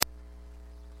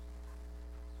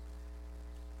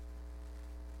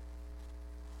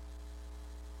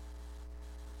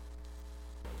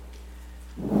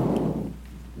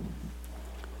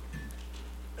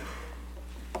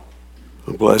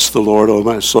Bless the Lord, O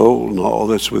my soul, and all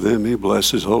that's within me. Bless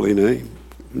his holy name.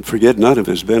 And forget none of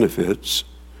his benefits.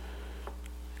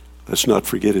 Let's not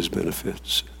forget his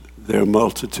benefits. There are a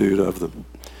multitude of them.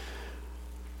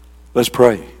 Let's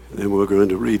pray. Then we're going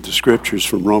to read the scriptures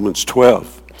from Romans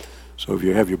 12. So if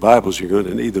you have your Bibles, you're going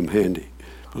to need them handy.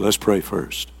 But let's pray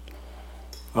first.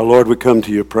 Our Lord, we come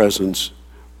to your presence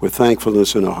with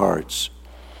thankfulness in our hearts.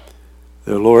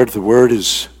 Dear Lord, the word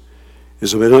is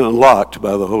been unlocked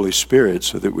by the Holy Spirit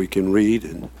so that we can read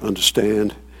and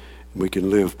understand and we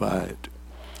can live by it.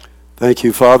 Thank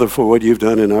you, Father, for what you've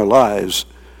done in our lives,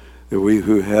 that we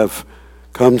who have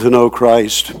come to know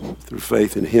Christ through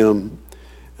faith in him,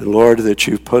 and Lord, that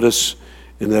you've put us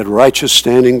in that righteous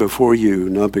standing before you,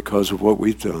 not because of what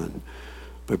we've done,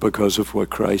 but because of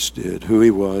what Christ did, who he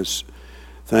was.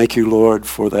 Thank you, Lord,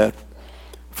 for that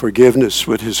forgiveness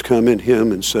which has come in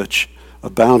him in such a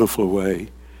bountiful way,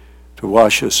 to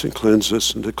wash us and cleanse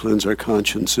us and to cleanse our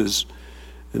consciences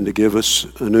and to give us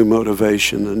a new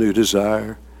motivation, a new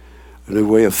desire, a new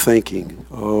way of thinking.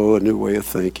 Oh, a new way of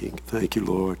thinking. Thank you,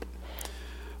 Lord.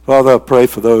 Father, I pray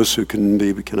for those who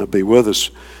cannot be with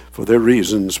us for their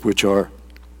reasons, which are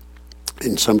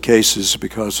in some cases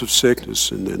because of sickness,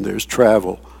 and then there's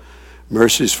travel.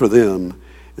 Mercies for them.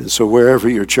 And so wherever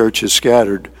your church is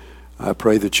scattered, I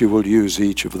pray that you will use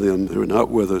each of them that are not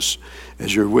with us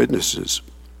as your witnesses.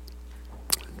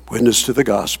 Witness to the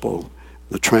gospel,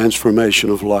 the transformation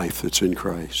of life that's in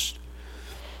Christ.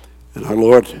 And our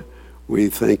Lord, we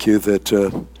thank you that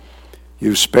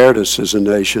you've spared us as a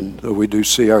nation, though we do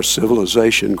see our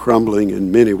civilization crumbling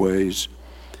in many ways.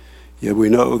 Yet we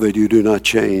know that you do not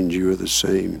change. You are the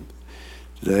same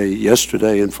today,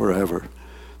 yesterday, and forever.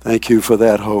 Thank you for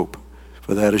that hope,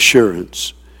 for that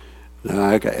assurance. Now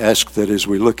I ask that as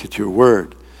we look at your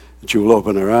word, that you will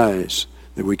open our eyes,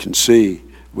 that we can see,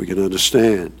 we can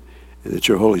understand, and that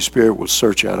your Holy Spirit will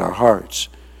search out our hearts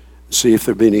and see if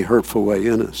there be any hurtful way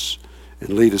in us and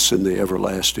lead us in the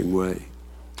everlasting way.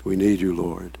 We need you,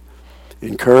 Lord.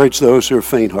 Encourage those who are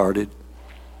faint-hearted.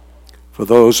 For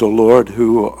those, O Lord,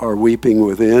 who are weeping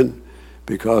within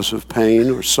because of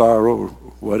pain or sorrow or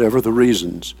whatever the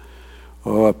reasons,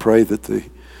 oh, I pray that the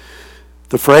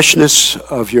freshness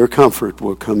of your comfort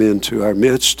will come into our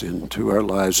midst and to our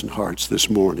lives and hearts this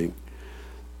morning.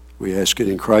 We ask it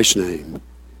in Christ's name.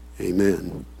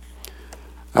 Amen.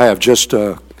 I have just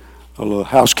a little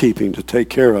housekeeping to take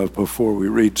care of before we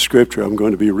read Scripture. I'm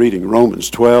going to be reading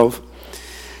Romans 12.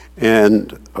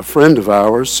 And a friend of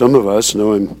ours, some of us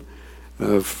know him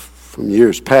from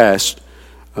years past,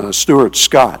 Stuart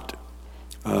Scott.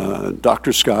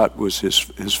 Dr. Scott was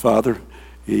his father.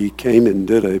 He came and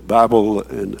did a Bible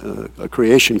and a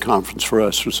creation conference for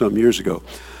us some years ago.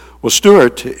 Well,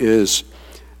 Stuart is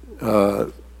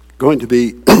going to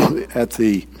be at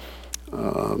the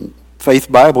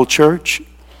Faith Bible Church,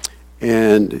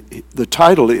 and the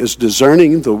title is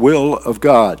Discerning the Will of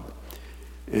God.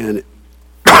 And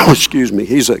excuse me,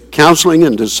 it's a counseling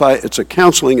and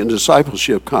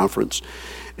discipleship conference.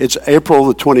 It's April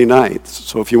the 29th.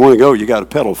 So if you want to go, you got to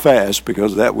pedal fast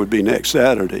because that would be next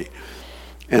Saturday.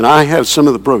 And I have some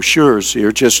of the brochures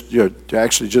here, just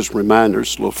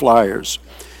reminders, little flyers.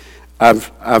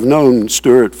 I've known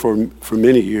Stuart for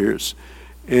many years,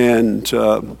 and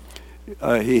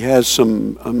he has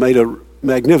made a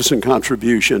magnificent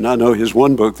contribution. I know his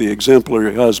one book, The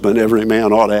Exemplary Husband, every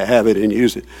man ought to have it and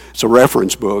use it. It's a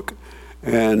reference book,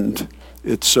 and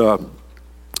it's so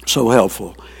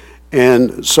helpful.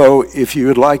 And so if you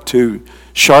would like to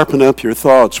sharpen up your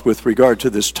thoughts with regard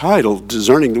to this title,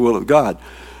 Discerning the Will of God,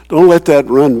 don't let that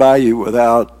run by you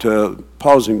without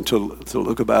pausing to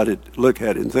look at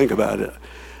it and think about it.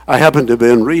 I happen to have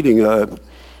been reading a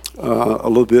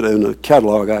little bit in a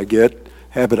catalog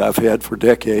habit I've had for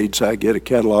decades. I get a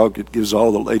catalog that gives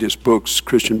all the latest books,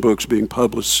 Christian books being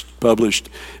published,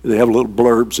 and they have little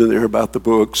blurbs in there about the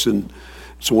books, and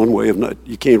it's one way of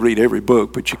you can't read every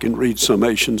book, but you can read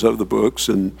summations of the books,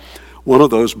 and one of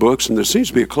those books, and there seems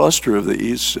to be a cluster of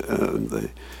these, of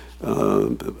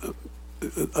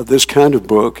this kind of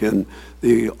book, and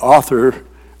the author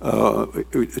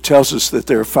tells us that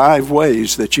there are 5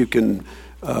 ways that you can,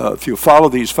 if you follow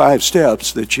these 5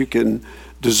 steps, that you can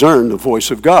discern the voice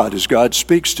of God as God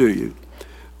speaks to you.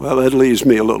 Well, that leaves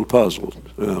me a little puzzled.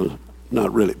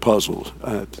 Not really puzzled,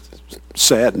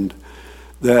 saddened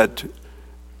that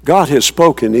God has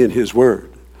spoken in his word,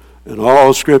 and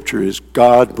all Scripture is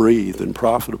God-breathed and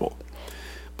profitable.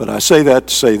 But I say that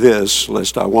to say this,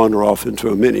 lest I wander off into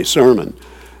a mini sermon,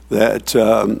 that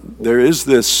there is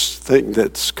this thing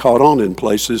that's caught on in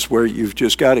places where you've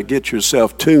just got to get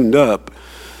yourself tuned up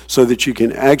so that you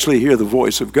can actually hear the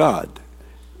voice of God.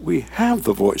 we have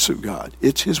the voice of God.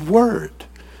 It's His Word.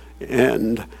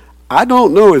 And I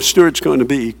don't know if Stuart's going to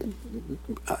be,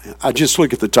 I just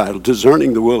look at the title,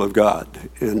 Discerning the Will of God.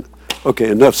 And okay,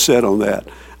 enough said on that.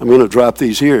 I'm going to drop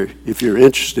these here. If you're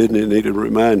interested and need a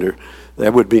reminder,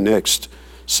 that would be next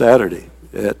Saturday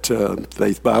at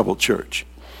Faith Bible Church.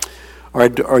 All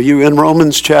right, are you in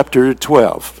Romans chapter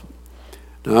 12?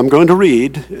 Now I'm going to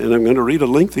read, and I'm going to read a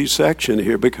lengthy section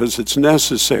here because it's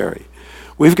necessary.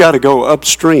 We've got to go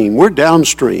upstream. We're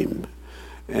downstream.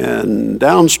 And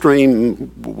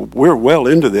downstream, we're well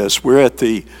into this. We're at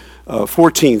the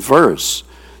 14th verse.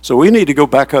 So we need to go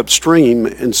back upstream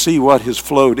and see what has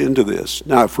flowed into this.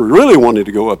 Now, if we really wanted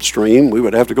to go upstream, we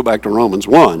would have to go back to Romans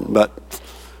 1, but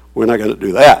we're not going to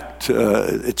do that.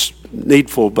 It's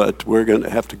needful, but we're going to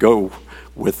have to go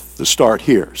with the start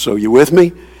here. So you with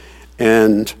me?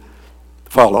 And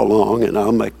follow along, and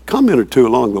I'll make a comment or two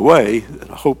along the way that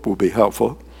I hope will be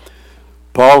helpful.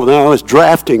 Paul now is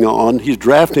drafting on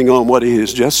what he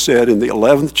has just said in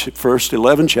the first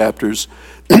 11 chapters,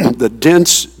 the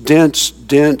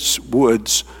dense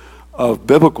woods of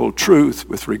biblical truth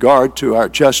with regard to our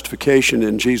justification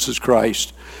in Jesus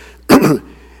Christ.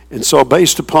 And so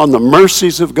based upon the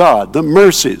mercies of God, the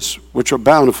mercies which are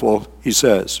bountiful, he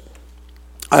says,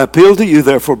 I appeal to you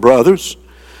therefore, brothers,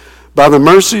 by the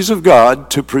mercies of God,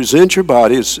 to present your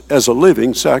bodies as a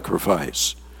living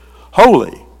sacrifice,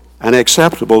 holy and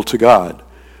acceptable to God,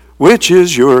 which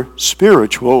is your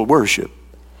spiritual worship.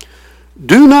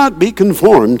 Do not be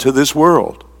conformed to this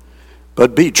world,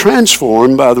 but be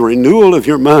transformed by the renewal of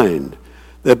your mind,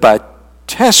 that by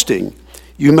testing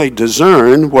you may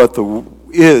discern what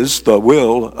is the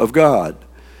will of God.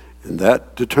 And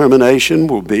that determination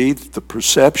will be the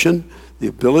perception, the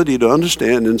ability to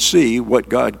understand and see what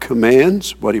God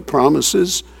commands, what He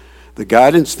promises, the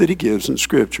guidance that He gives in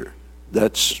Scripture.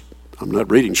 I'm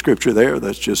not reading Scripture there,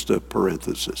 that's just a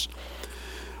parenthesis.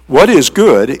 What is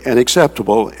good and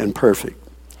acceptable and perfect.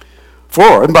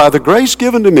 For by the grace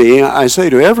given to me, I say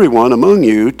to everyone among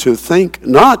you to think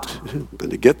not, I'm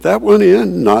going to get that one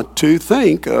in, not to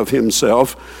think of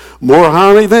himself more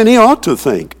highly than he ought to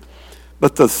think,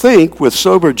 but to think with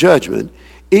sober judgment,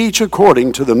 each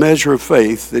according to the measure of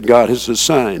faith that God has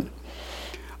assigned.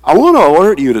 I want to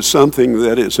alert you to something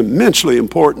that is immensely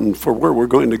important for where we're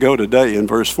going to go today in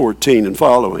verse 14 and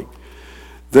following.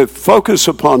 The focus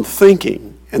upon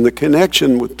thinking and the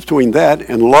connection between that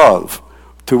and love,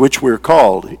 to which we're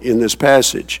called in this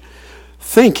passage.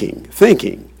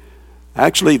 Thinking.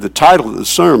 Actually, the title of the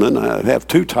sermon, I have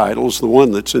two titles, the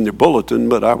one that's in your bulletin,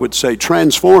 but I would say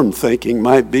transformed thinking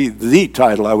might be the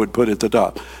title I would put at the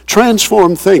top.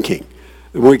 Transformed thinking.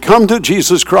 When we come to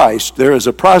Jesus Christ, there is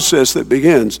a process that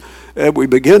begins. We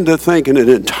begin to think in an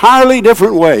entirely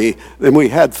different way than we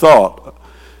had thought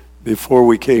before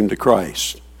we came to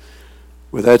Christ.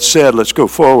 With that said, let's go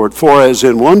forward. For as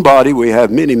in one body we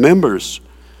have many members,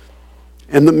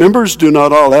 and the members do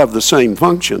not all have the same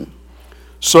function,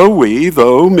 so we,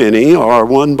 though many, are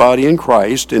one body in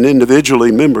Christ and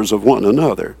individually members of one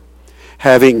another.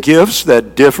 Having gifts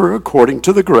that differ according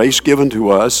to the grace given to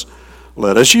us,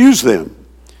 let us use them.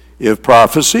 If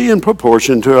prophecy, in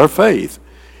proportion to our faith.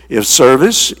 If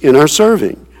service, in our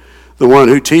serving. The one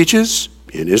who teaches,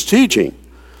 in his teaching.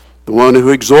 The one who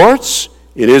exhorts,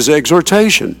 in his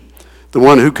exhortation. The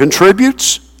one who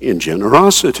contributes, in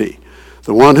generosity.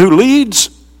 The one who leads,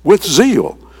 with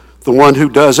zeal. The one who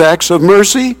does acts of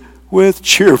mercy, with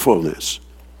cheerfulness.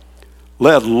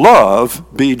 Let love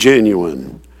be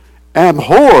genuine.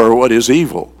 Abhor what is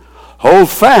evil. Hold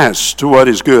fast to what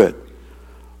is good.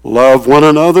 Love one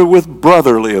another with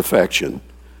brotherly affection.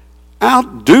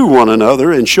 Outdo one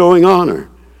another in showing honor.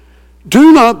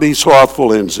 Do not be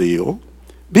slothful in zeal.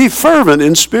 Be fervent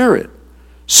in spirit.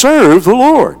 Serve the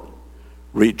Lord.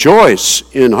 Rejoice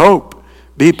in hope.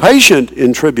 Be patient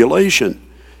in tribulation.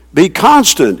 Be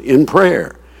constant in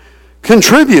prayer.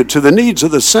 Contribute to the needs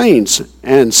of the saints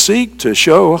and seek to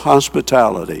show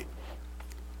hospitality.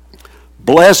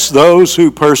 Bless those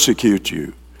who persecute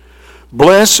you.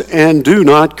 Bless and do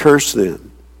not curse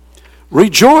them.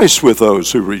 Rejoice with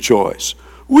those who rejoice.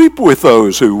 Weep with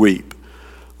those who weep.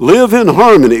 Live in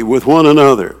harmony with one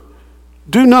another.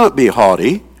 Do not be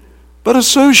haughty, but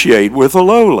associate with the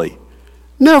lowly.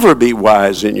 Never be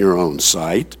wise in your own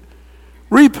sight.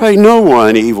 Repay no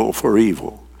one evil for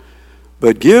evil,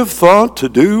 but give thought to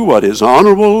do what is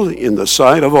honorable in the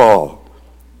sight of all.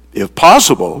 If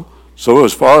possible, so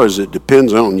as far as it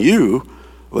depends on you,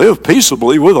 live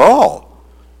peaceably with all.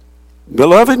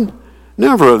 Beloved,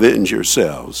 never avenge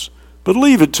yourselves, but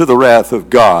leave it to the wrath of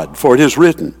God, for it is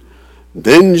written,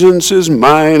 Vengeance is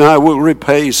mine, I will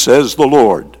repay, says the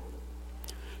Lord.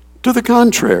 To the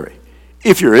contrary,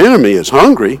 if your enemy is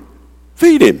hungry,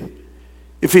 feed him.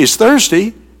 If he is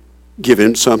thirsty, give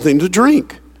him something to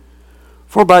drink.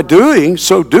 For by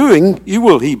so doing, you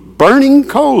will heap burning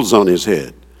coals on his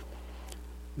head.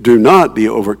 Do not be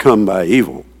overcome by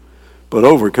evil, but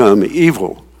overcome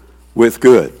evil with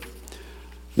good.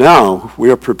 Now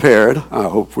we are prepared, I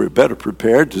hope we're better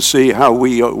prepared, to see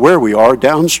where we are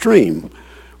downstream,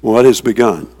 what has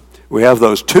begun. We have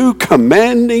those two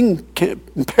commanding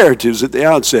imperatives at the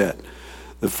outset.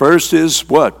 The first is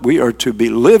what? We are to be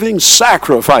living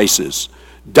sacrifices,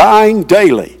 dying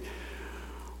daily.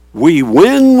 We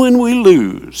win when we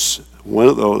lose. One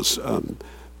of those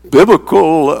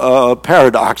biblical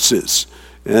paradoxes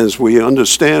as we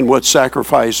understand what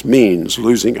sacrifice means,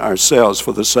 losing ourselves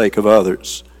for the sake of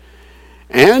others.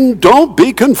 And don't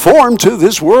be conformed to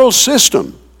this world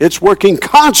system. It's working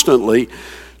constantly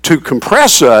to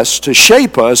compress us, to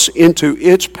shape us into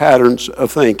its patterns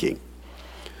of thinking.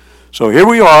 So here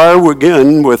we are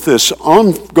again with this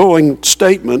ongoing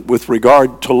statement with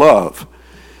regard to love.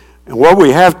 And what we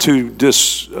have to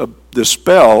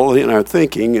dispel in our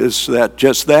thinking is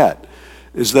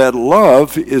that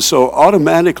love is so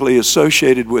automatically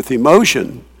associated with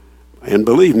emotion. And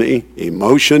believe me,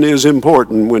 emotion is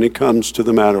important when it comes to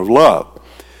the matter of love.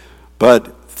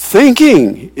 But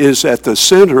thinking is at the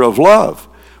center of love.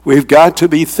 We've got to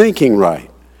be thinking right.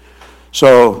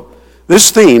 So this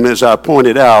theme, as I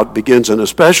pointed out, begins in a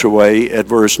special way at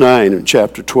verse 9 in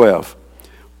chapter 12.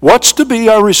 What's to be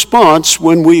our response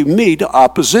when we meet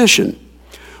opposition?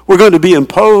 We're going to be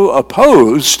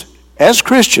opposed as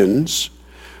Christians.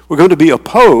 We're going to be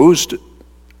opposed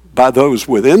by those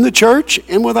within the church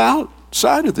and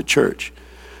outside of the church.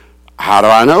 How do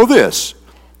I know this?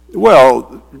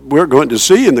 Well, we're going to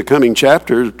see in the coming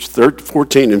chapters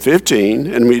 14 and 15,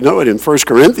 and we know it in 1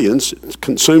 Corinthians, it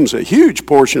consumes a huge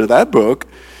portion of that book,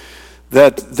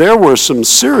 that there were some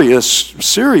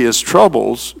serious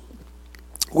troubles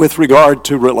with regard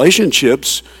to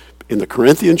relationships in the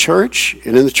Corinthian church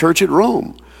and in the church at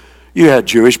Rome. You had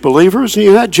Jewish believers and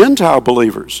you had Gentile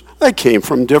believers. They came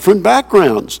from different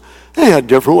backgrounds. They had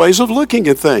different ways of looking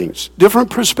at things, different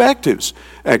perspectives.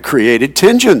 It created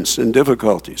tensions and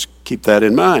difficulties. Keep that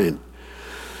in mind.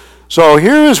 So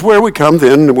here is where we come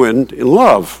then when in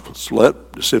love.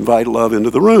 Let's invite love into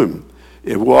the room.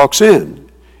 It walks in.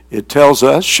 It tells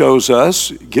us, shows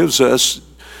us, gives us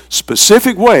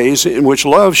specific ways in which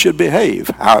love should behave,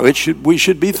 how we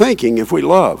should be thinking if we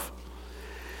love.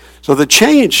 So the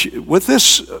change, with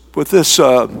this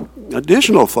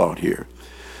additional thought here,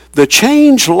 the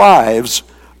changed lives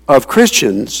of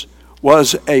Christians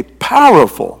was a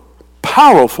powerful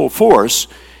force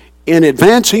in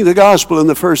advancing the gospel in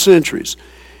the first centuries.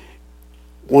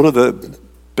 One of the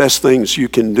best things you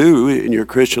can do in your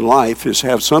Christian life is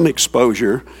have some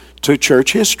exposure to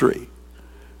church history.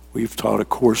 We've taught a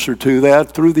course or two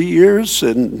that through the years,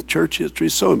 and church history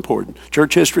is so important.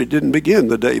 Church history didn't begin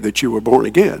the day that you were born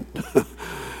again.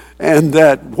 And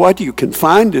that what you can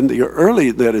find in the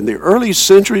early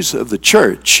centuries of the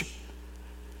church,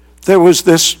 there was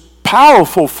this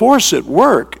powerful force at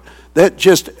work that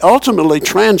just ultimately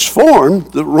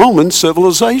transformed the Roman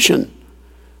civilization.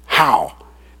 How?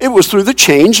 It was through the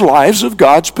changed lives of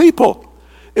God's people.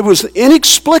 It was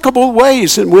inexplicable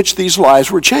ways in which these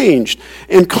lives were changed,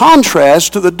 in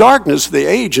contrast to the darkness of the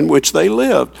age in which they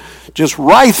lived, just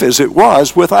rife as it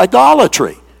was with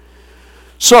idolatry.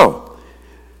 So,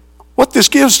 what this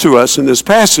gives to us in this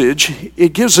passage,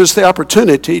 it gives us the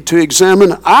opportunity to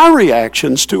examine our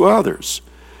reactions to others.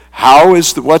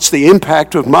 What's the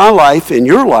impact of my life and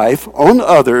your life on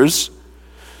others,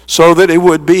 so that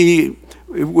we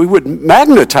would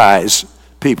magnetize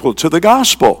people to the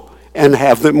gospel and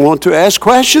have them want to ask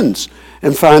questions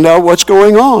and find out what's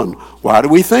going on. Why do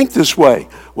we think this way?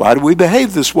 Why do we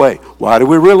behave this way? Why do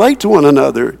we relate to one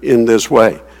another in this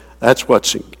way? That's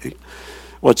what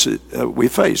we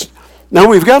faced. Now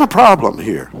we've got a problem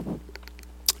here.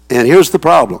 And here's the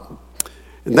problem.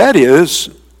 And that is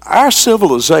our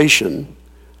civilization.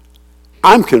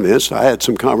 I'm convinced, I had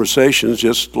some conversations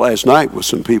just last night with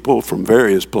some people from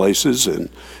various places and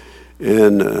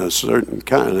in a certain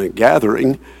kind of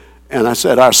gathering. And I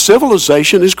said, our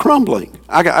civilization is crumbling.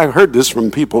 I heard this from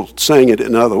people saying it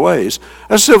in other ways.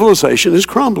 Our civilization is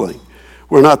crumbling.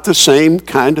 We're not the same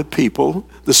kind of people,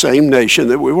 the same nation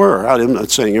that we were. I'm not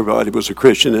saying everybody was a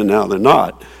Christian and now they're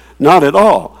not. Not at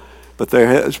all. But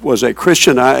there was a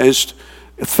Christianized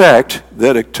effect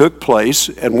that it took place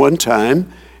at one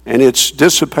time, and it's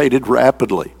dissipated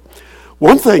rapidly.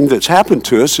 One thing that's happened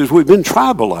to us is we've been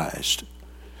tribalized.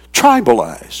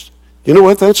 Tribalized. You know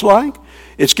what that's like?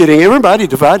 It's getting everybody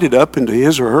divided up into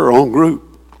his or her own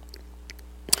group.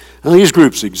 Now, these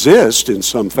groups exist in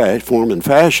some form and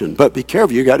fashion, but be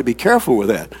careful. You got to be careful with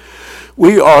that.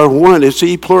 We are one. It's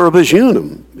e pluribus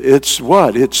unum. It's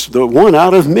what? It's the one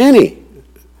out of many.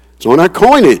 It's on our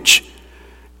coinage.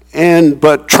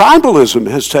 But tribalism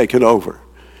has taken over.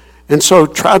 And so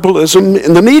tribalism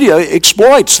in the media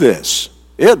exploits this.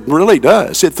 It really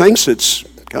does. It thinks it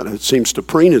seems to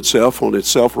preen itself on its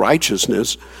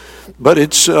self-righteousness, but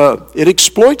it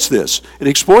exploits this. It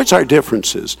exploits our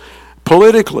differences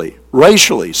politically,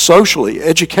 racially, socially,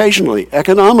 educationally,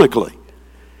 economically.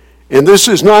 And this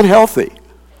is not healthy.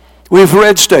 We have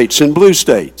red states and blue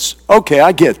states. Okay,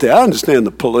 I get that. I understand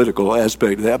the political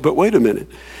aspect of that, but wait a minute.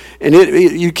 And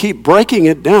you keep breaking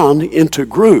it down into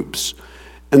groups.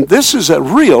 And this is a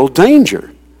real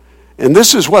danger. And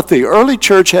this is what the early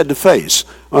church had to face.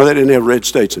 Well, they didn't have red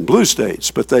states and blue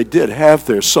states, but they did have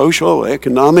their social,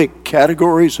 economic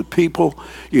categories of people.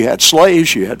 You had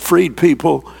slaves, you had freed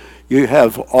people, you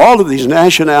have all of these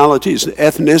nationalities,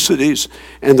 ethnicities,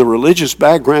 and the religious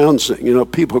backgrounds,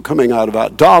 people coming out of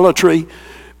idolatry,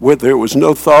 where there was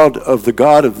no thought of the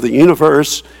God of the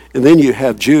universe. And then you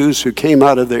have Jews who came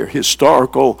out of their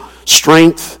historical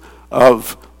strength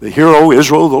of the hero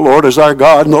Israel, the Lord is our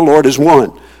God, and the Lord is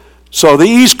one. So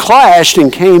these clashed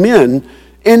and came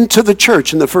into the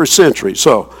church in the first century.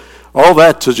 So all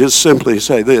that to just simply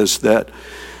say this, that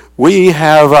we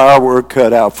have our work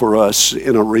cut out for us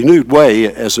in a renewed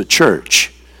way as a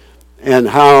church, and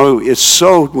how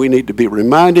we need to be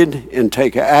reminded and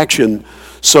take action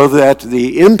so that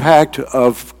the impact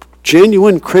of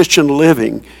genuine Christian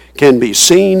living can be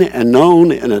seen and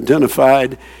known and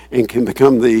identified and can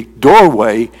become the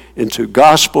doorway into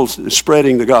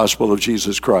spreading the gospel of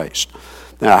Jesus Christ.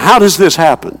 Now, how does this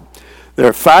happen? There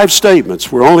are 5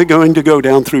 statements. We're only going to go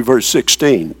down through verse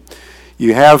 16.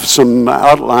 You have an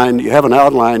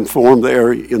outline form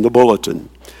there in the bulletin.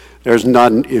 There's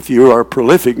not, if you are a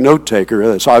prolific note taker,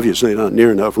 that's obviously not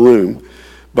near enough room,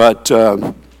 but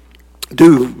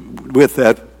do with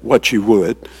that what you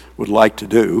would like to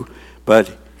do.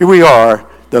 But here we are,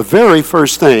 the very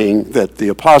first thing that the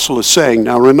apostle is saying.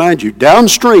 Now remind you,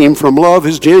 downstream from love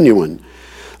is genuine.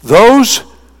 Those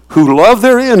who love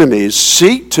their enemies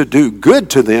seek to do good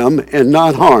to them and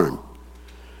not harm.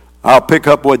 I'll pick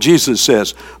up what Jesus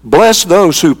says. Bless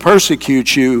those who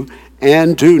persecute you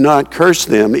and do not curse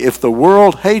them. If the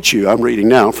world hates you, I'm reading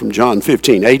now from John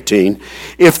 15:18.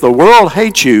 If the world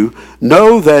hates you,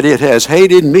 know that it has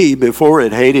hated me before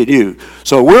it hated you.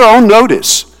 So we're on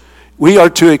notice. We are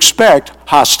to expect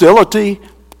hostility,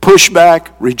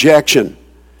 pushback, rejection.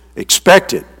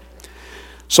 Expect it.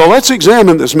 So let's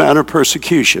examine this matter of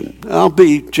persecution. I'll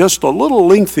be just a little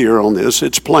lengthier on this.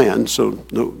 It's planned, so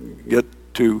don't get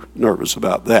too nervous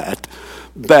about that.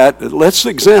 But let's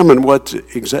examine what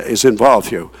is involved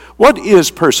here. What is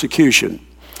persecution?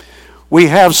 We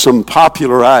have some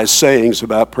popularized sayings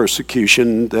about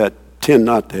persecution that tend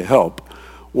not to help.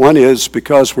 One is,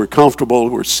 because we're comfortable,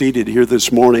 we're seated here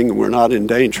this morning, and we're not in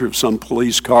danger of some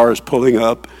police cars pulling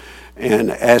up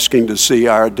and asking to see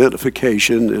our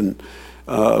identification and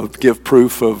give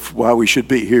proof of why we should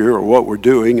be here or what we're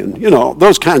doing, and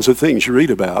those kinds of things you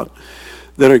read about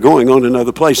that are going on in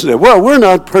other places. Well, we're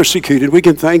not persecuted. We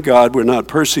can thank God we're not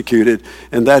persecuted,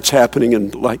 and that's happening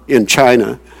in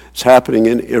China. It's happening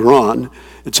in Iran.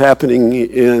 It's happening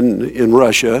in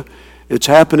Russia. It's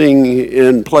happening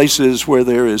in places where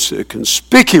there is a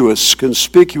conspicuous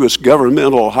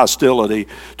governmental hostility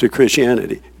to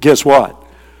Christianity. Guess what?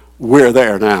 We're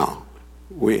there now.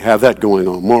 We have that going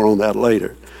on. More on that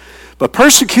later. But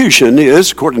persecution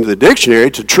is, according to the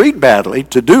dictionary, to treat badly,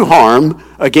 to do harm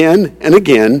again and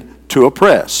again, to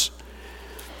oppress.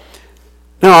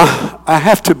 Now, I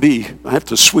have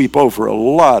to sweep over a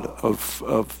lot of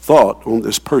thought on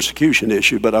this persecution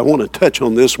issue, but I want to touch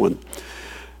on this one.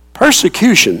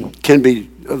 Persecution can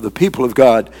be, of the people of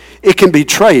God, it can be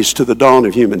traced to the dawn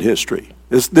of human history.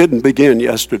 This didn't begin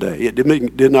yesterday. It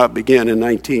did not begin in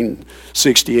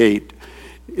 1968.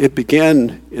 It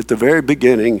began at the very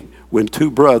beginning when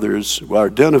 2 brothers were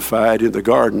identified in the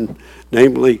garden,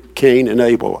 namely Cain and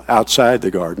Abel, outside the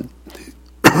garden.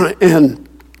 And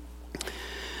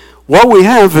what we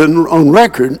have on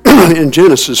record in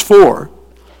Genesis 4,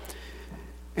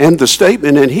 and the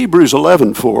statement in Hebrews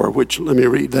 11:4, which, let me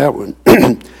read that one.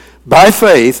 By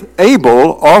faith,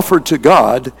 Abel offered to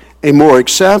God a more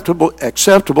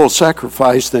acceptable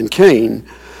sacrifice than Cain,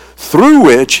 through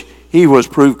which he was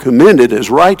proved commended as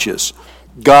righteous.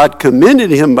 God commended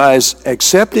him by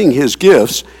accepting his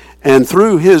gifts, and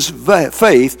through his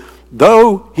faith,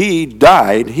 though he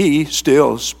died, he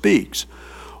still speaks.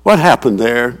 What happened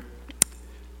there?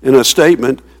 In a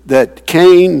statement, that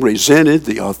Cain resented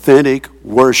the authentic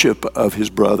worship of his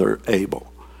brother Abel.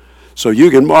 So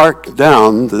you can mark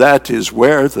down that is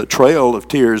where the trail of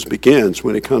tears begins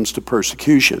when it comes to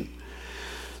persecution.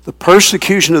 The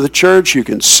persecution of the church, you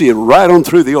can see it right on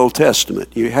through the Old Testament.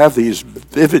 You have these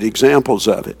vivid examples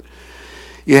of it.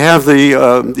 You have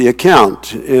the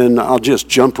account, and I'll just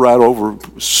jump right over,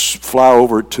 fly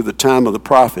over to the time of the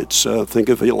prophets. Think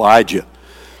of Elijah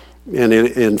and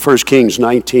in 1 Kings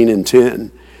 19 and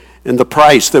 10, and the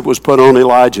price that was put on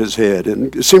Elijah's head.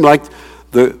 And it seemed like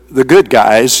the good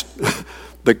guys,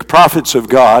 the prophets of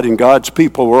God and God's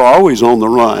people, were always on the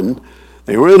run.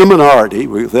 They were in a minority.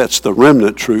 That's the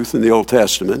remnant truth in the Old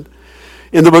Testament.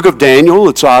 In the book of Daniel,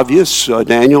 it's obvious.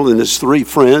 Daniel and his 3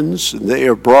 friends, they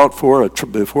are brought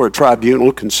before a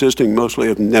tribunal consisting mostly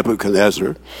of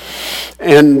Nebuchadnezzar.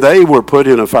 And they were put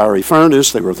in a fiery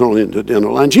furnace. They were thrown into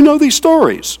dinner lines. You know these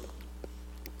stories.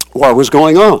 What was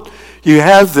going on? You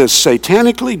have this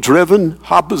satanically driven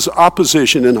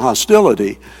opposition and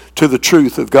hostility to the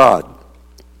truth of God.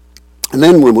 And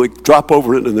then when we drop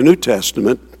over into the New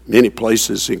Testament, many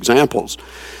places examples,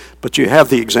 but you have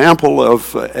the example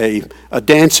of a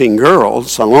dancing girl,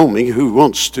 Salome, who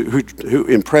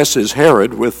impresses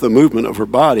Herod with the movement of her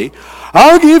body.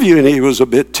 I'll give you, and he was a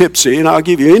bit tipsy, and I'll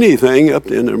give you anything.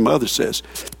 And her mother says,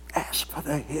 ask for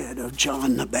the head of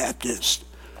John the Baptist.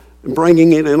 And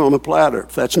bringing it in on a platter.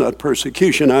 If that's not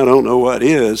persecution, I don't know what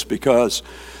is, because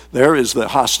there is the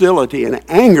hostility and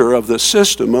anger of the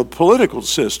system, of political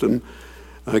system,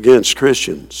 against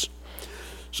Christians.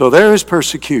 So there is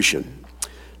persecution.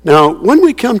 Now, when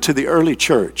we come to the early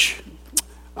church,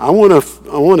 I want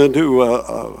to do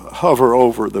a hover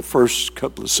over the first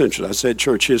couple of centuries. I said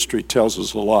church history tells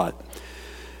us a lot.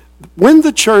 When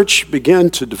the church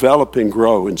began to develop and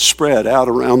grow and spread out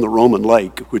around the Roman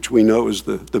lake, which we know is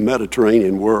the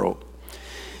Mediterranean world,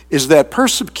 is that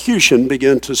persecution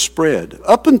began to spread.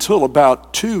 Up until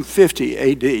about 250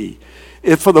 AD,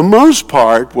 it for the most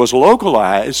part was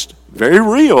localized, very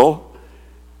real,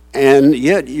 and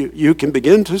yet you can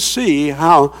begin to see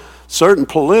how certain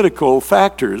political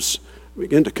factors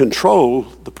begin to control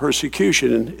the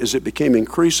persecution as it became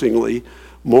increasingly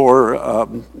more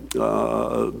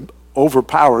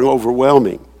overpowering,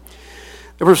 overwhelming.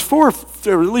 There were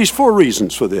at least 4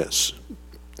 reasons for this.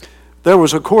 There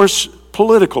was, of course,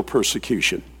 political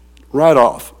persecution, right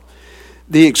off.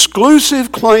 The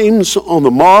exclusive claims on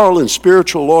the moral and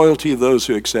spiritual loyalty of those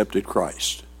who accepted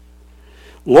Christ.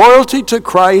 Loyalty to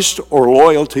Christ or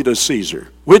loyalty to Caesar?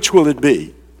 Which will it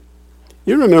be?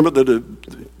 You remember that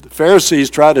the Pharisees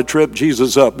tried to trip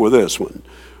Jesus up with this one,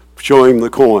 show him the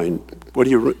coin. What do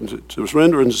you to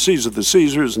surrender unto Caesar the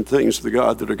Caesars and things to the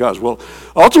God that are God's? Well,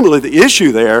 ultimately the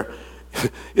issue there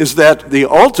is that the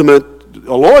ultimate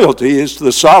loyalty is to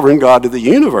the sovereign God of the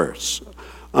universe,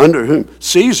 under whom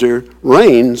Caesar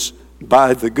reigns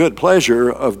by the good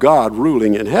pleasure of God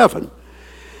ruling in heaven.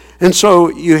 And so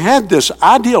you had this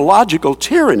ideological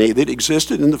tyranny that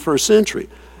existed in the first century.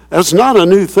 That's not a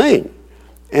new thing.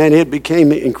 And it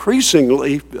became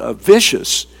increasingly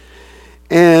vicious.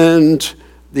 And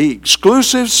the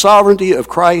exclusive sovereignty of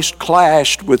Christ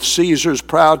clashed with Caesar's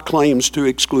proud claims to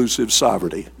exclusive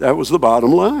sovereignty. That was the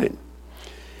bottom line.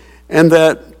 And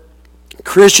that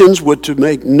Christians were to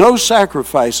make no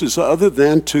sacrifices other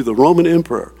than to the Roman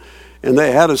emperor. And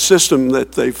they had a system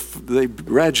that they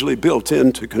gradually built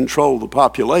in to control the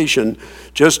population.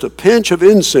 Just a pinch of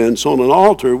incense on an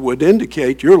altar would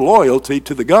indicate your loyalty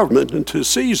to the government and to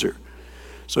Caesar.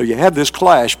 So you had this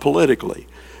clash politically.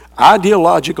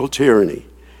 Ideological tyranny.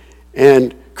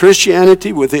 And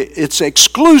Christianity with its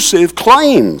exclusive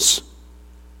claims.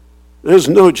 There's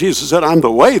no, Jesus said, I'm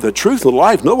the way, the truth, and the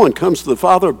life. No one comes to the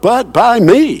Father but by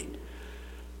me.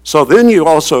 So then you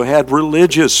also had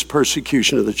religious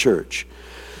persecution of the church.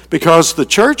 Because the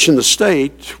church and the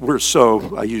state were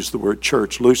so, I use the word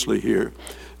church loosely here,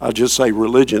 I'll just say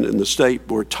religion and the state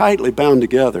were tightly bound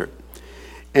together.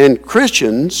 And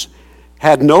Christians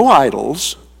had no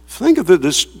idols. Think of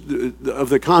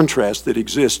the contrast that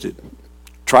existed.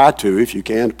 Try to, if you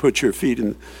can, put your feet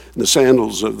in the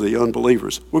sandals of the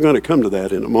unbelievers. We're going to come to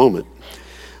that in a moment.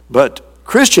 But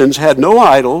Christians had no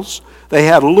idols. They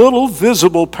had little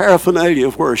visible paraphernalia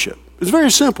of worship. It's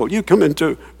very simple. You want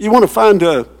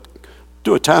to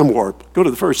do a time warp, go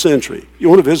to the first century. You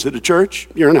want to visit a church?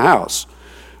 You're in a house.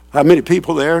 How many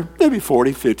people there? Maybe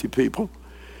 40, 50 people.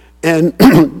 And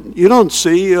you don't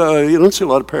see a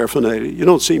lot of paraphernalia. You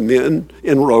don't see men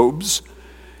in robes.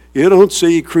 You don't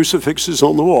see crucifixes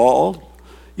on the wall.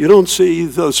 You don't see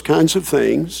those kinds of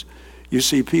things. You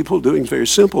see people doing very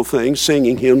simple things,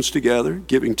 singing hymns together,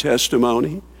 giving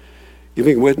testimony,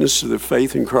 giving witness to their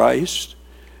faith in Christ,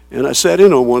 And I sat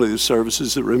in on one of these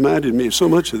services that reminded me of so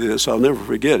much of this. I'll never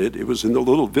forget it. It was in the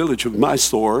little village of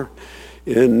Mysore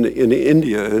in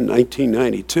India in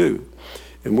 1992.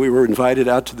 And we were invited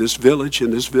out to this village,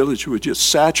 and this village was just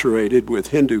saturated with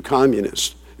Hindu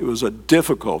communists. It was a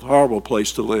difficult, horrible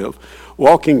place to live.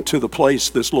 Walking to the place,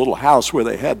 this little house where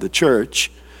they had the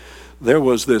church, there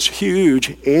was this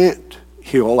huge ant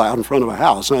hill out in front of a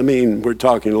house. I mean, we're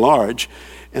talking large.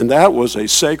 And that was a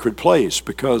sacred place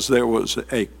because there was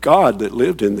a god that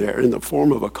lived in there in the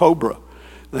form of a cobra.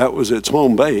 That was its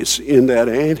home base in that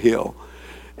anthill.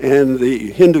 And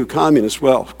the Hindu communists,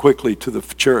 quickly to the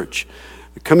church.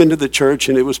 Come into the church,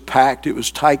 and it was packed. It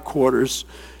was tight quarters.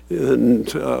 And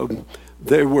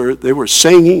they were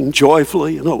singing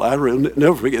joyfully in a loud room.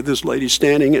 Never forget this lady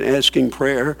standing and asking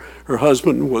prayer. Her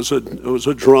husband was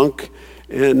a drunk,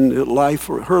 and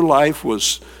her life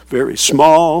was very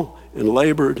small and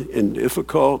labored and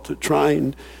difficult.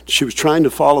 She was trying to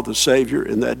follow the Savior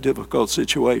in that difficult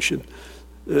situation,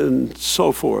 and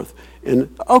so forth.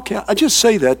 And okay, I just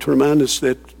say that to remind us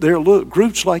that there are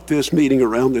groups like this meeting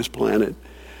around this planet,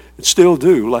 and still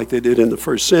do, like they did in the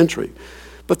first century.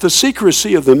 But the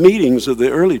secrecy of the meetings of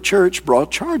the early church brought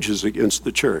charges against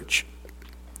the church.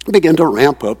 It began to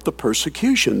ramp up the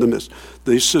persecution,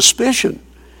 the suspicion.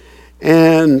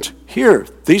 And here,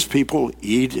 these people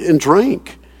eat and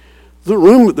drink. The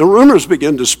rumors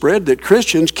began to spread that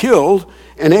Christians killed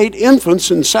and ate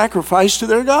infants in sacrifice to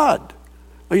their God.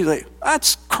 You say,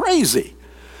 that's crazy.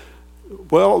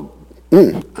 Well,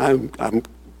 I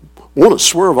want to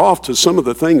swerve off to some of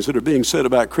the things that are being said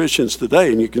about Christians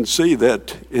today, and you can see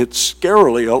that it's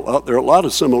scarily, there are a lot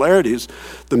of similarities,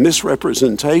 the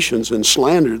misrepresentations and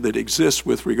slander that exist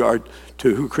with regard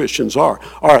to who Christians are.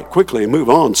 All right, quickly move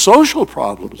on. Social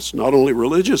problems, not only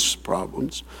religious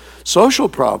problems, social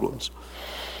problems.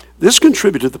 This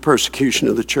contributed to the persecution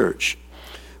of the church.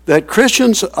 That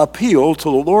Christians appeal to the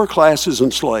lower classes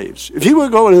and slaves. If you were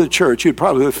going to the church, you'd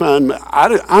probably find,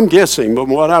 I'm guessing, but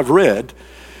what I've read,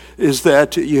 is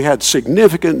that you had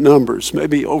significant numbers,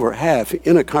 maybe over half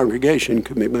in a congregation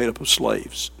could be made up of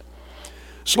slaves.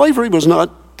 Slavery was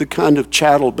not the kind of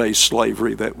chattel-based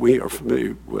slavery that we are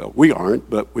familiar, we aren't,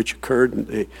 but which occurred in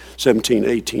the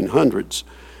 1800s.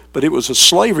 But it was a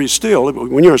slavery still.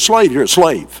 When you're a slave, you're a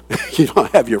slave. You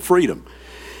don't have your freedom.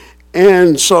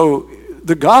 And so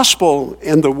the gospel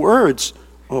and the words,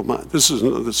 oh my, this is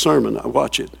another sermon, I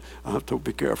watch it. I have to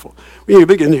be careful. When you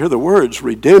begin to hear the words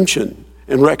redemption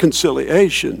and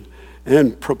reconciliation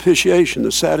and propitiation,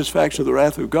 the satisfaction of the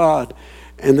wrath of God,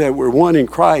 and that we're one in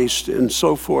Christ and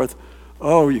so forth,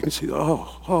 you can see,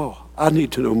 I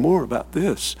need to know more about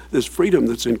this freedom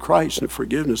that's in Christ and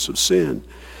forgiveness of sin.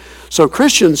 So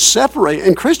Christians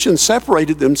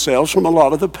separated themselves from a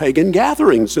lot of the pagan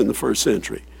gatherings in the first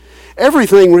century.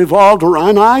 Everything revolved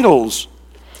around idols.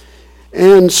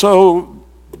 And so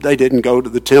they didn't go to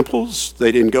the temples.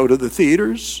 They didn't go to the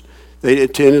theaters. They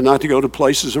tended not to go to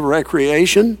places of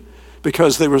recreation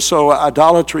because they were so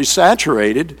idolatry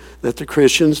saturated that the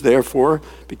Christians therefore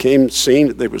they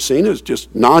were seen as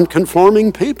just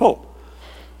non-conforming people.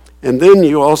 And then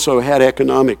you also had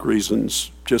economic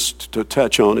reasons, just to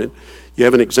touch on it. You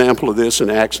have an example of this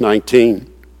in Acts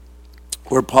 19,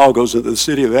 where Paul goes into the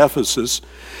city of Ephesus,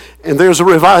 and there's a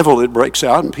revival that breaks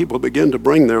out, and people begin to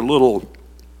bring their little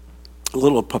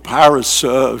papyrus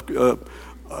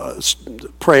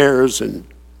prayers and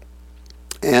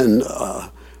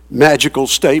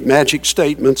magic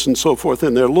statements and so forth,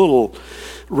 and their little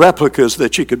replicas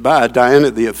that you could buy. Diana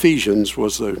the Ephesians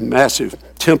was the massive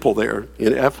temple there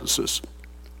in Ephesus.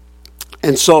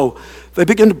 And so they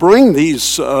begin to bring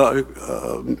these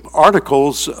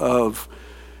articles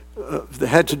that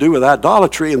had to do with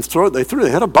idolatry and they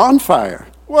had a bonfire.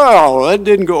 Well, that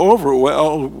didn't go over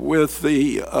well with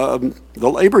the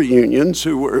labor unions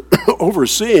who were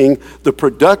overseeing the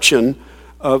production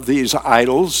of these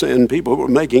idols, and people were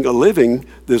making a living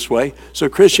this way. So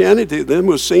Christianity then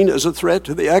was seen as a threat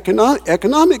to the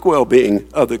economic well-being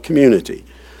of the community.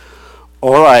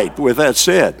 All right, with that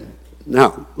said,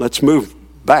 now let's move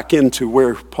back into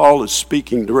where Paul is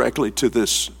speaking directly to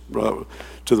the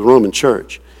Roman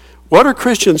church. What are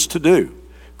Christians to do?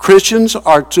 Christians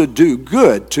are to do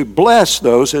good, to bless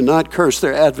those and not curse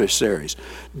their adversaries.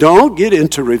 Don't get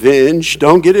into revenge.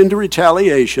 Don't get into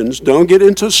retaliations. Don't get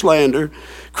into slander.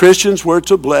 Christians were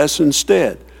to bless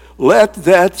instead. Let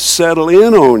that settle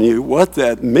in on you, what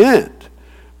that meant.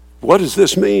 What does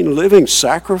this mean? Living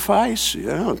sacrifice?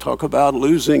 Yeah, talk about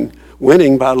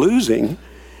winning by losing.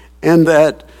 And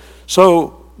that,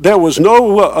 so there was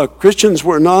no,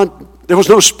 there was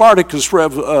no Spartacus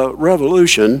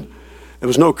revolution. There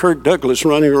was no Kirk Douglas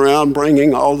running around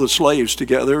bringing all the slaves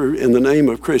together in the name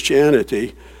of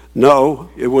Christianity. No,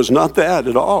 it was not that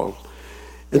at all.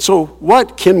 And so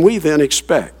what can we then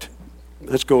expect?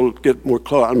 Let's go get more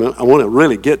close. I want to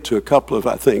really get to a couple of,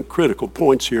 I think, critical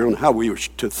points here on how we are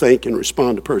to think and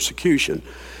respond to persecution.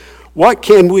 What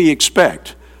can we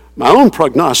expect? My own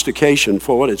prognostication,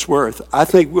 for what it's worth, I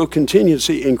think we'll continue to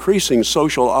see increasing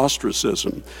social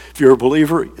ostracism. If you're a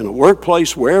believer in a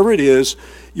workplace, wherever it is,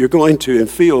 you're going to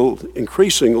feel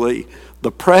increasingly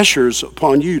the pressures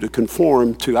upon you to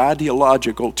conform to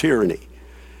ideological tyranny.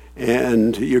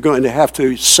 And you're going to have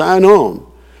to sign on.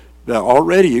 Now,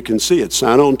 already you can see it.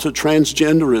 Sign on to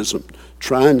transgenderism.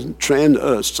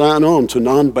 Sign on to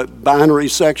non-binary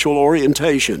sexual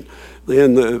orientation,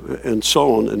 and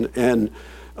so on. And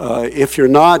if you're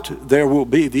not, there will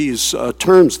be these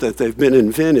terms that they've been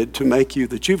invented to make you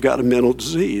that you've got a mental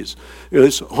disease.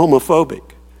 It's homophobic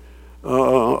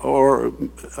or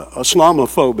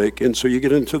Islamophobic, and so you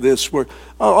get into this where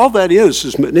all that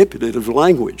is manipulative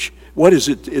language. What is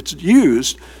it? It's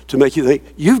used to make you think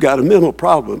you've got a mental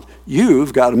problem,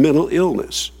 you've got a mental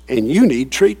illness, and you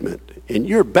need treatment, and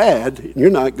you're bad, and you're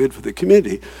not good for the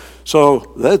community.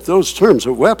 So those terms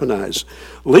are weaponized.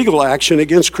 Legal action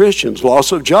against Christians,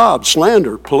 loss of jobs,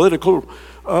 slander, political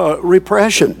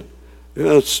repression.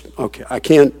 Okay, I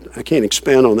can't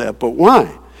expand on that, but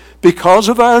why? Because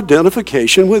of our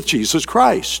identification with Jesus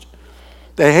Christ.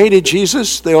 They hated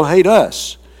Jesus, they'll hate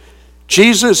us.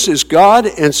 Jesus is God,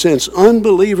 and since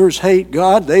unbelievers hate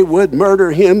God, they would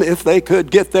murder him if they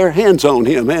could get their hands on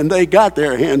him. And they got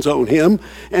their hands on him,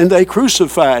 and they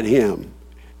crucified him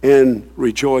and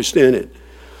rejoiced in it.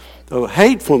 So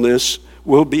hatefulness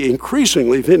will be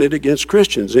increasingly vented against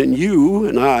Christians, and you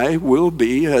and I will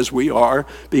be, as we are,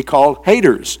 be called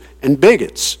haters and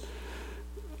bigots.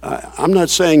 I'm not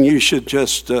saying you should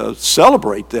just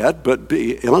celebrate that, but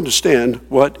understand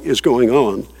what is going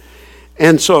on.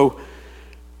 And so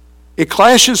it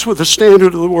clashes with the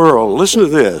standard of the world. Listen to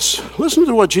this. Listen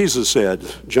to what Jesus said,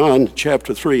 John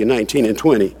chapter 3, 19 and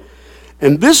 20.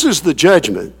 And this is the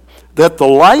judgment, that the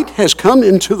light has come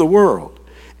into the world,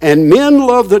 and men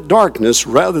love the darkness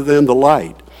rather than the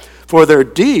light, for their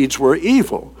deeds were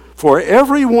evil. For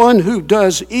everyone who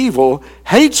does evil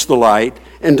hates the light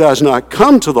and does not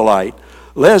come to the light,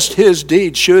 lest his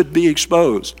deeds should be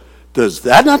exposed. Does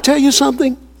that not tell you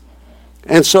something?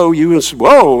 And so you would say,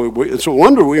 whoa, it's a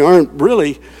wonder we aren't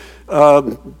really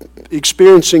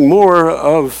experiencing more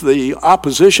of the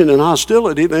opposition and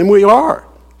hostility than we are.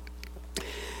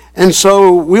 And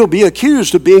so we'll be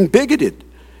accused of being bigoted,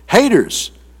 haters,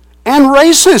 and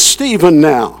racist even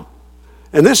now.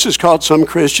 And this has caught some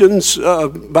Christians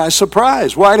by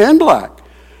surprise, white and black.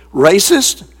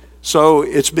 Racist, so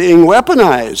it's being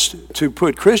weaponized to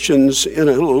put Christians in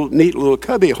a neat little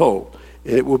cubby hole.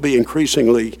 And it will be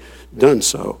increasingly done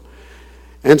so.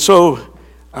 And so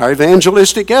our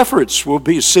evangelistic efforts will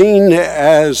be seen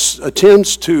as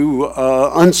attempts to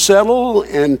unsettle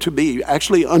and to be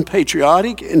actually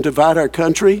unpatriotic and divide our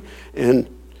country and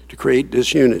to create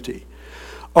disunity.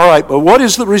 All right, but what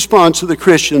is the response of the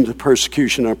Christian to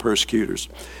persecution or persecutors?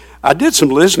 I did some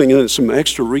listening and some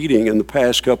extra reading in the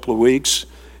past couple of weeks,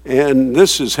 and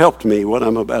this has helped me, what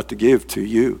I'm about to give to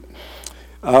you.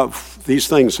 These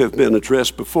things have been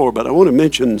addressed before, but I want to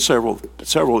mention several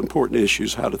important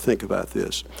issues, how to think about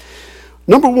this.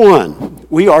 Number one,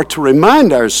 we are to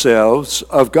remind ourselves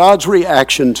of God's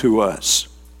reaction to us.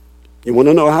 You want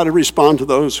to know how to respond to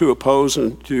those who oppose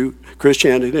to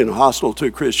Christianity and hostile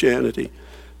to Christianity?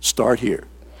 Start here.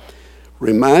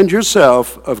 Remind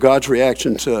yourself of God's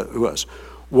reaction to us.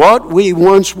 What we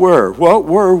once were. What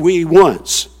were we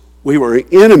once? We were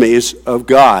enemies of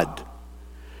God.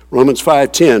 Romans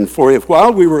 5:10, for if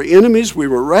while we were enemies we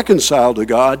were reconciled to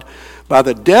God by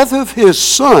the death of his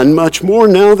Son, much more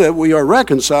now that we are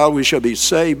reconciled, we shall be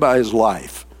saved by his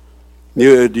life.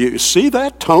 Do you see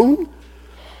that tone?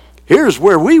 Here's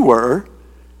where we were,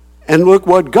 and look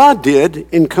what God did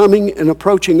in coming and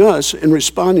approaching us and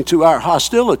responding to our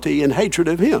hostility and hatred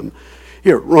of him.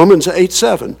 Here, Romans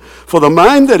 8:7, for the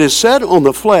mind that is set on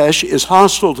the flesh is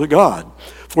hostile to God,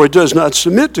 for it does not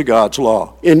submit to God's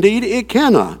law. Indeed, it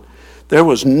cannot. There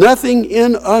was nothing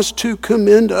in us to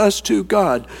commend us to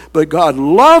God, but God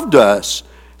loved us.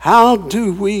 How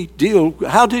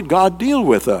did God deal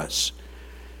with us?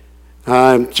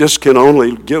 I just can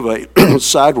only give a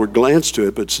sideward glance to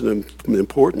it, but it's an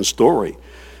important story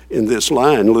in this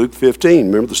line, Luke 15.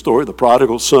 Remember the story of the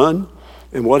prodigal son?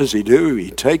 And what does he do? He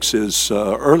takes his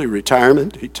early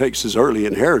retirement, he takes his early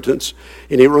inheritance,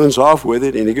 and he runs off with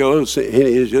it, and he goes, and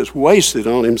he's just wasted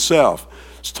on himself.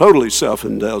 It's totally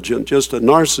self-indulgent, just a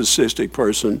narcissistic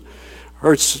person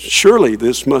Surely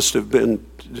this must have been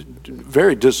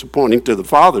very disappointing to the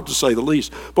father, to say the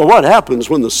least. But what happens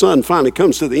when the son finally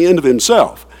comes to the end of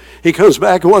himself? He comes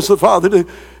back, and what's the father do?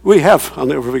 I'll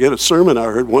never forget a sermon I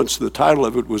heard once. The title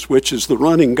of it was, "Which is the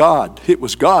Running God?" It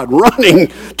was God running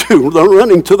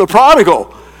to the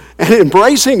prodigal and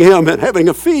embracing him and having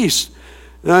a feast.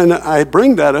 And I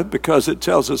bring that up because it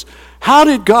tells us, how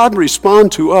did God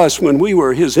respond to us when we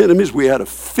were his enemies? We had a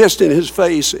fist in his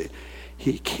face.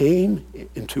 He came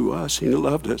into us. He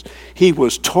loved us. He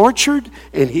was tortured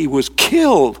and he was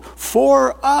killed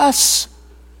for us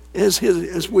as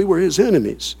we were his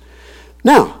enemies.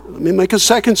 Now, let me make a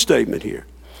second statement here.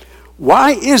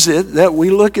 Why is it that we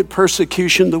look at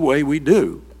persecution the way we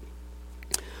do?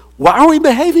 Why are we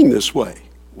behaving this way?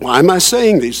 Why am I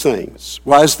saying these things?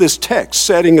 Why is this text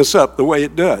setting us up the way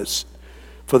it does?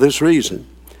 For this reason.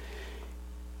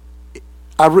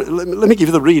 Let me give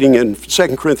you the reading in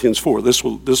 2 Corinthians 4. This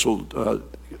will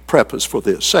prep us for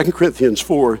this. 2 Corinthians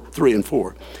 4, 3 and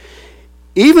 4.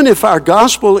 Even if our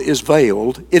gospel is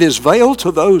veiled, it is veiled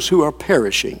to those who are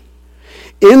perishing.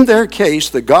 In their case,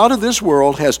 the God of this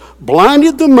world has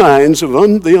blinded the minds of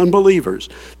the unbelievers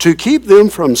to keep them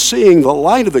from seeing the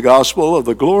light of the gospel of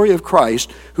the glory of Christ,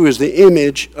 who is the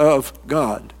image of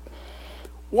God.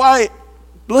 Why?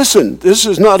 Listen, this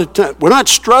is not a time. We're not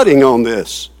strutting on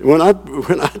this. We're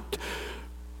not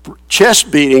chest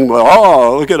beating. Well,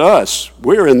 oh, look at us.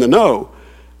 We're in the know.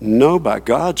 No, by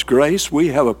God's grace, we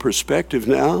have a perspective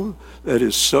now that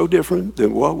is so different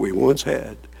than what we once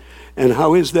had. And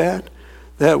how is that?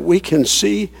 That we can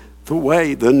see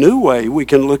the new way we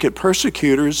can look at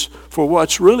persecutors for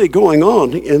what's really going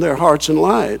on in their hearts and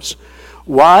lives.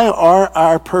 Why are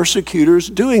our persecutors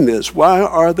doing this? Why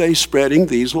are they spreading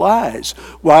these lies?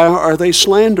 Why are they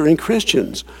slandering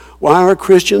Christians? Why are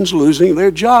Christians losing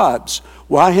their jobs?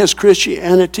 Why has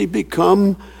Christianity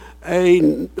become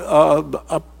a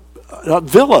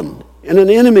villain and an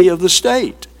enemy of the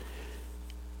state?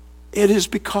 It is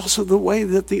because of the way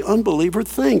that the unbeliever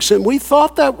thinks. And we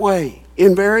thought that way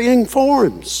in varying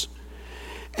forms.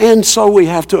 And so we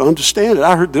have to understand it.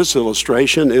 I heard this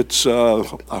illustration. I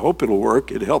hope it'll work.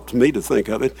 It helped me to think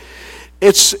of it.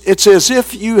 It's as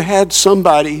if you had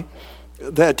somebody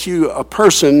a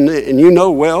person, and you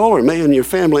know well, or may in your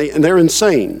family, and they're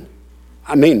insane.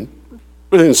 I mean,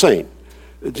 really insane.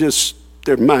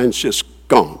 Their mind's just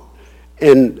gone.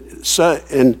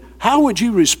 And how would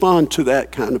you respond to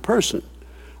that kind of person?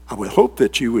 I would hope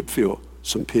that you would feel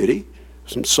some pity,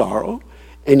 some sorrow,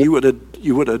 and you would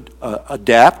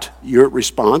adapt your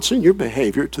response and your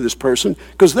behavior to this person,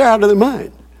 because they're out of their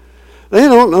mind. They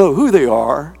don't know who they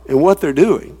are and what they're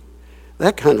doing,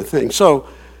 that kind of thing. So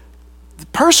the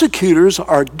persecutors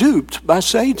are duped by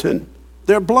Satan.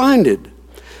 They're blinded.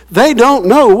 They don't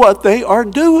know what they are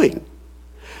doing.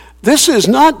 This is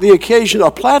not the occasion,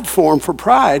 a platform for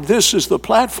pride. This is the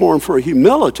platform for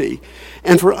humility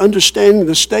and for understanding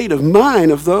the state of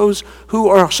mind of those who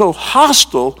are so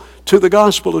hostile to the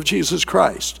gospel of Jesus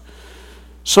Christ.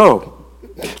 So,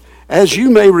 as you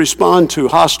may respond to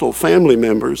hostile family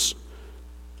members,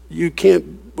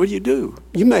 what do you do?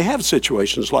 You may have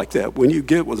situations like that when you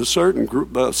get with a certain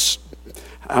group,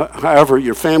 however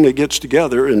your family gets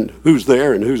together and who's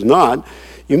there and who's not.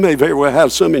 You may very well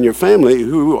have some in your family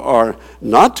who are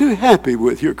not too happy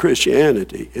with your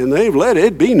Christianity, and they've let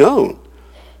it be known.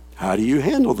 How do you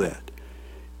handle that?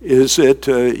 Is it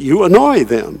you annoy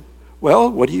them? Well,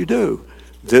 what do?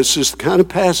 This is the kind of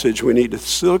passage we need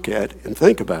to look at and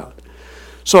think about.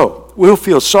 So, we'll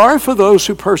feel sorry for those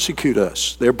who persecute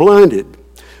us. They're blinded.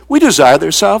 We desire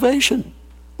their salvation.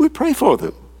 We pray for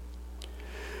them.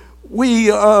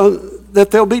 That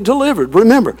they'll be delivered.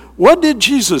 Remember, what did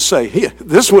Jesus say?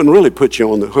 This one really puts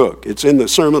you on the hook. It's in the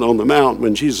Sermon on the Mount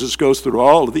when Jesus goes through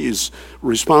all of these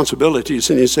responsibilities,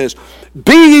 and he says,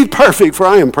 "Be ye perfect, for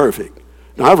I am perfect."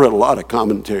 Now, I've read a lot of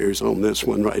commentaries on this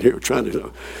one right here, trying to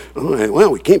know,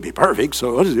 well, we can't be perfect,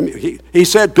 so what does it mean? He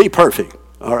said, be perfect.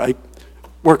 All right,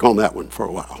 work on that one for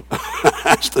a while.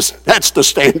 That's the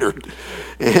standard.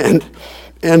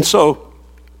 And so,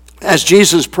 as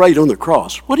Jesus prayed on the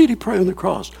cross, what did he pray on the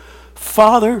cross?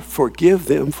 Father, forgive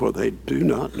them, for they do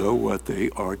not know what they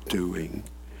are doing.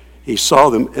 He saw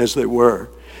them as they were.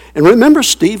 And remember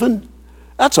Stephen?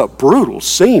 That's a brutal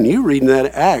scene. You reading that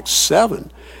in Acts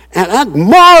 7. And that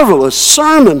marvelous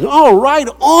sermon. Oh, right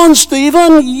on,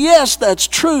 Stephen. Yes, that's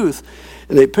truth.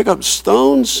 And they pick up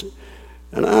stones.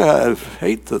 And I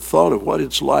hate the thought of what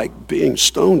it's like being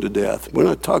stoned to death. We're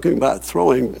not talking about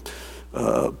throwing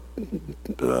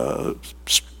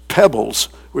pebbles.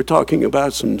 We're talking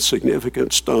about some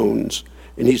significant stones.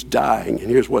 and he's dying. And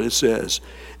here's what it says.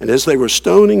 And as they were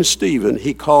stoning Stephen,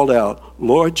 he called out,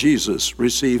 Lord Jesus,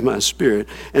 receive my spirit.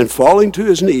 And falling to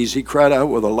his knees, he cried out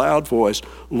with a loud voice,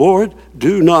 Lord,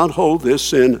 do not hold this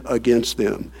sin against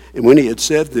them. And when he had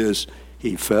said this,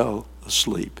 he fell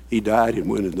asleep. He died and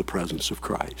went in the presence of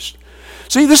Christ.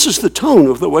 See, this is the tone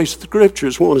of the way the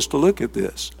Scriptures want us to look at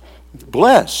this.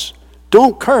 Bless.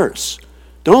 Don't curse.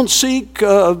 Don't seek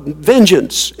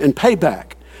vengeance and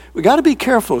payback. We got to be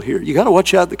careful here. You got to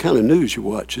watch out the kind of news you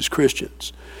watch as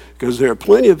Christians, because there are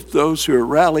plenty of those who are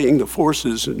rallying the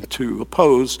forces and to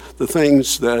oppose the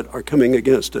things that are coming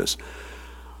against us.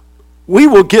 We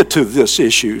will get to this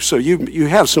issue, so you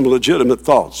have some legitimate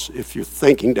thoughts if you're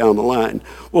thinking down the line.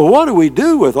 Well, what do we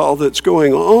do with all that's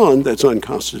going on that's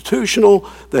unconstitutional,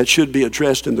 that should be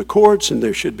addressed in the courts, and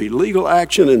there should be legal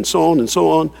action, and so on and so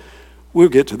on? We'll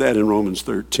get to that in Romans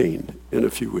 13 in a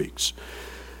few weeks.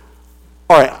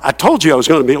 All right, I told you I was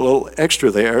going to be a little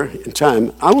extra there in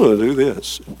time. I'm going to do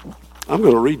this. I'm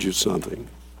going to read you something.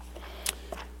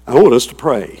 I want us to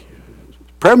pray.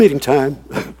 Prayer meeting time.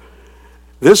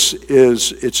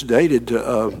 It's dated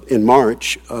in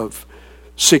March of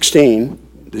 16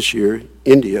 this year,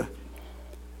 India.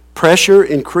 Pressure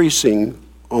increasing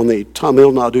on the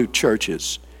Tamil Nadu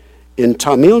churches. In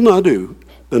Tamil Nadu,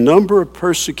 the number of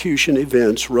persecution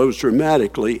events rose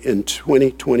dramatically in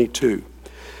 2022.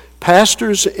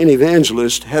 Pastors and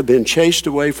evangelists have been chased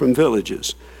away from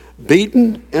villages,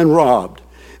 beaten and robbed.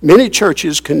 Many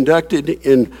churches conducted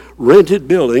in rented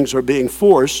buildings are being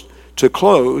forced to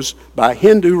close by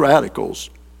Hindu radicals,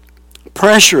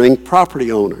 pressuring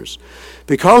property owners.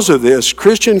 Because of this,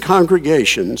 Christian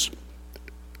congregations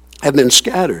have been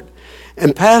scattered,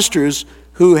 and pastors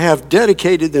who have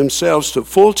dedicated themselves to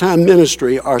full-time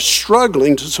ministry are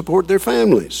struggling to support their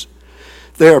families.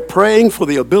 They are praying for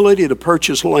the ability to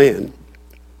purchase land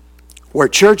where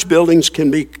church buildings can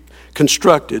be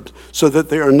constructed so that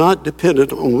they are not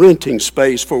dependent on renting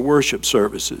space for worship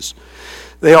services.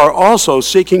 They are also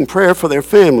seeking prayer for their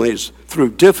families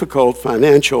through difficult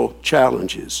financial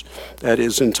challenges. That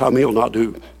is in Tamil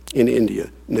Nadu in India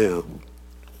now.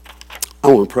 I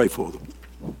want to pray for them.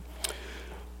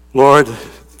 Lord,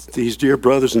 these dear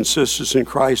brothers and sisters in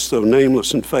Christ, though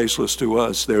nameless and faceless to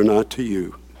us, they're not to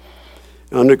you.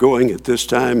 Undergoing at this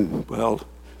time, well,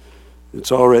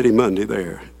 it's already Monday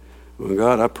there. Well,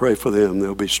 God, I pray for them.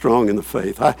 They'll be strong in the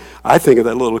faith. I think of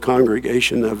that little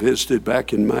congregation I visited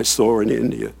back in Mysore in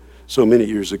India so many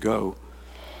years ago.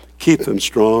 Keep them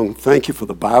strong. Thank you for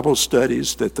the Bible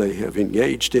studies that they have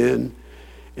engaged in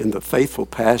and the faithful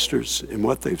pastors and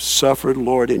what they've suffered,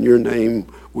 Lord, in your name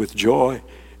with joy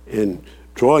and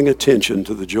drawing attention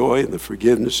to the joy and the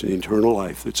forgiveness and eternal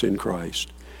life that's in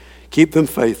Christ. Keep them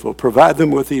faithful. Provide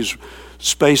them with these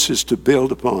spaces to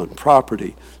build upon,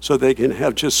 property, so they can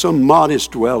have just some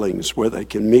modest dwellings where they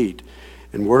can meet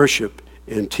and worship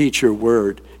and teach your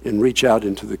word and reach out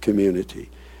into the community.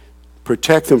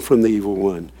 Protect them from the evil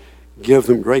one. Give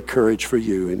them great courage for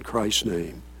you in Christ's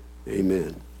name.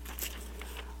 Amen.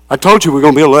 I told you we're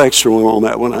going to be a little extra on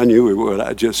that one. I knew we would.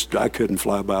 I couldn't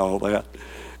fly by all that.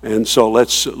 And so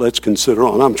let's consider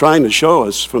on. I'm trying to show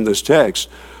us from this text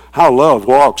how love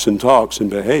walks and talks and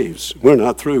behaves. We're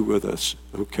not through with us,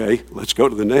 okay? Let's go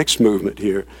to the next movement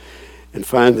here and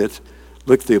find that,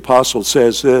 look, the apostle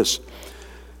says this,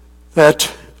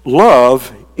 that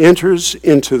love enters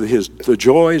into the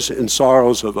joys and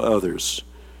sorrows of others.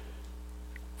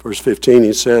 Verse 15,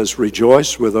 he says,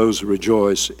 rejoice with those who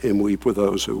rejoice and weep with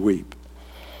those who weep.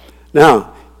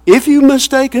 Now, if you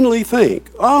mistakenly think,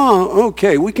 oh,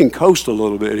 okay, we can coast a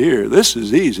little bit here. This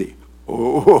is easy.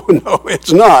 Oh, no,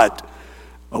 it's not.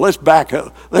 Well, let's back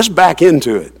up. Let's back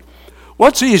into it.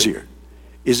 What's easier?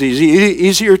 Is it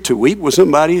easier to weep with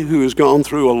somebody who has gone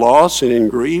through a loss and in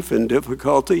grief and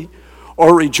difficulty,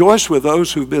 or rejoice with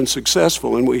those who've been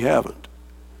successful and we haven't?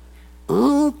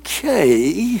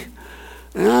 Okay.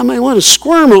 I may want to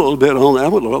squirm a little bit on that,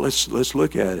 but let's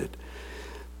look at it.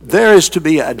 There is to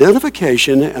be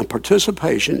identification and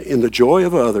participation in the joy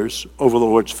of others over the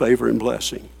Lord's favor and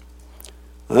blessing.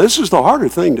 Now, this is the harder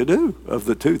thing to do of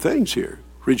the two things here,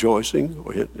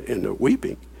 rejoicing and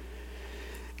weeping.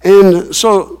 And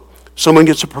so someone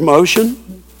gets a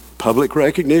promotion, public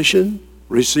recognition,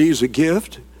 receives a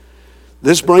gift.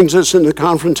 This brings us into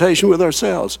confrontation with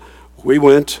ourselves. We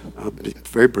went, I'll be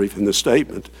very brief in this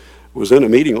statement, was in a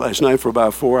meeting last night for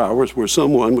about 4 hours where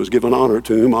someone was given honor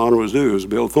to whom honor was due. It was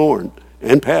Bill Thorne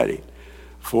and Patty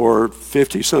for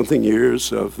 50-something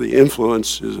years of the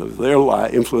influences of their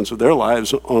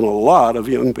lives on a lot of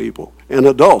young people and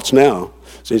adults now.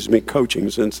 Seems to be coaching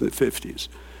since the 50s.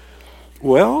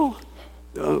 Well,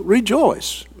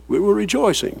 rejoice We were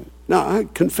rejoicing. Now, I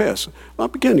confess, I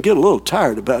began to get a little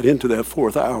tired about into that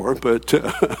fourth hour, but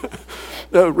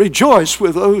rejoice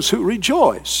with those who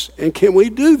rejoice. And can we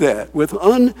do that with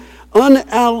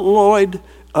unalloyed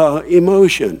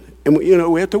emotion? And,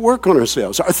 we have to work on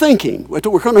ourselves, our thinking. We have to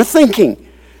work on our thinking.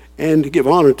 And to give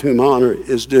honor to whom honor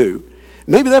is due.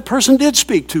 Maybe that person did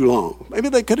speak too long. Maybe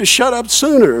they could have shut up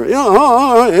sooner.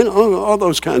 All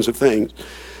those kinds of things.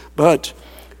 But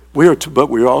we're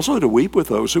also to weep with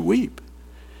those who weep.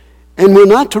 And we're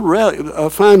not to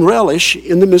find relish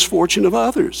in the misfortune of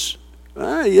others.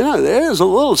 There's a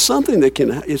little something that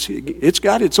it's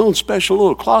got its own special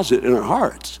little closet in our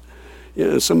hearts.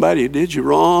 Somebody did you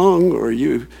wrong, or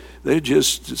they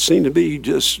just seem to be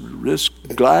just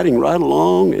gliding right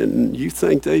along, and you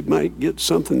think they might get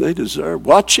something they deserve.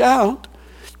 Watch out.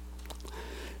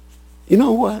 You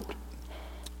know what?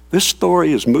 This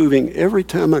story is moving every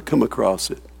time I come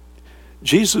across it.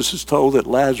 Jesus is told that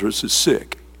Lazarus is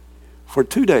sick. For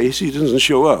 2 days, he doesn't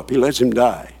show up. He lets him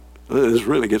die. This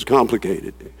really gets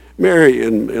complicated. Mary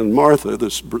and Martha,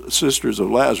 the sisters of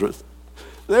Lazarus,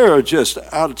 they're just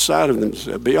outside of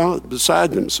themselves,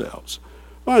 beside themselves.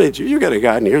 Why didn't you could have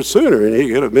gotten here sooner, and he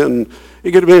could have been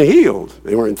healed.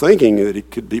 They weren't thinking that he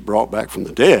could be brought back from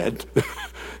the dead.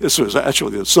 This was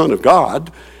actually the Son of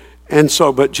God. And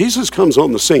so, but Jesus comes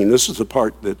on the scene. This is the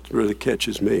part that really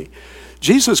catches me.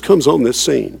 Jesus comes on this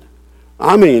scene.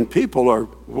 I mean, people are,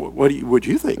 what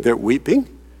do you think? They're weeping.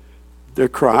 They're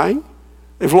crying.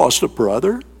 They've lost a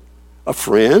brother, a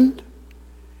friend.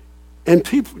 And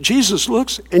Jesus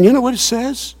looks, and you know what it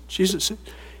says? Jesus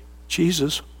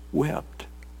wept.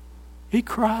 He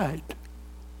cried.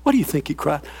 What do you think he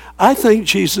cried? I think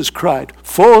Jesus cried.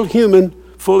 Full human,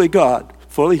 fully God.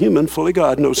 Fully human, fully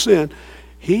God, no sin.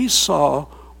 He saw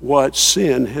what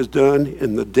sin has done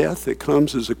in the death that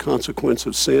comes as a consequence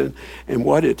of sin, and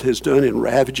what it has done in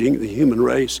ravaging the human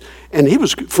race. And he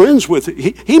was friends with it.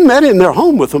 He met in their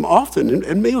home with them often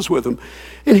and meals with them.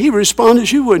 And he responded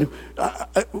as you would.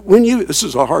 This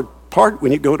is a hard part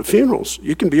when you go to funerals.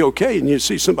 You can be okay and you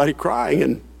see somebody crying,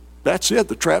 and that's it,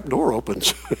 the trap door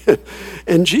opens.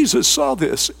 And Jesus saw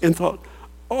this and thought,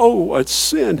 oh, what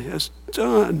sin has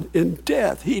done in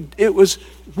death. It was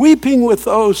weeping with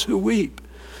those who weep.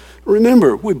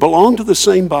 Remember, we belong to the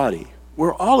same body.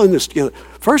 We're all in this together.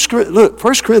 1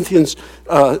 Corinthians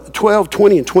 12,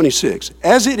 20, and 26.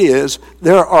 As it is,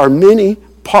 there are many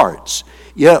parts,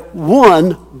 yet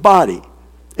one body.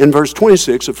 In verse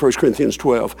 26 of 1 Corinthians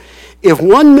 12, if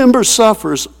one member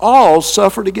suffers, all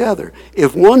suffer together.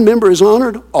 If one member is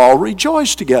honored, all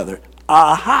rejoice together.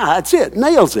 Aha, that's it,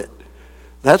 nails it.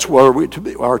 That's where we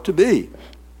are to be.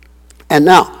 And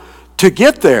now, to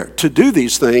get there, to do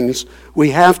these things,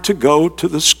 we have to go to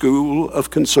the school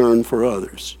of concern for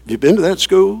others. Have you been to that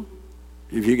school?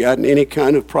 Have you gotten any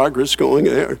kind of progress going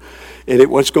there? And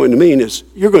what's going to mean is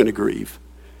you're going to grieve.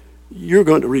 You're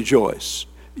going to rejoice.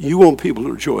 You want people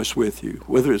to rejoice with you,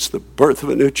 whether it's the birth of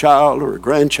a new child or a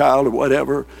grandchild or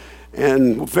whatever,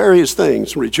 and various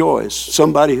things. Rejoice.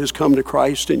 Somebody has come to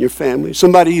Christ in your family,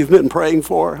 somebody you've been praying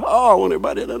for. Oh, I want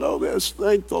everybody to know this.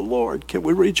 Thank the Lord. Can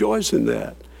we rejoice in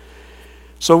that?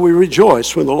 So we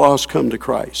rejoice when the lost come to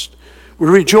Christ. We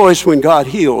rejoice when God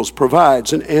heals,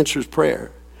 provides, and answers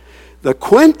prayer. The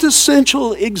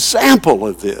quintessential example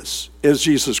of this is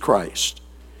Jesus Christ.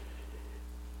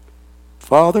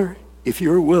 Father, if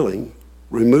you're willing,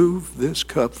 remove this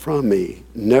cup from me.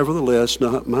 Nevertheless,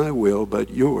 not my will, but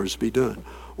yours be done.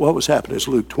 What was happening is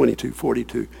Luke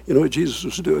 22:42. You know what Jesus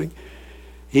was doing?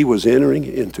 He was entering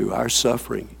into our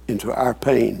suffering, into our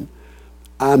pain.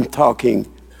 I'm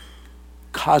talking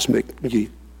cosmic,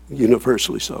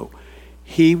 universally so.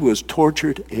 He was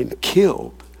tortured and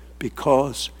killed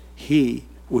because he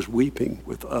was weeping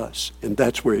with us. And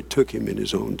that's where it took him in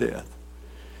his own death.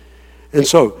 And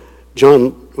so,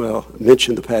 John,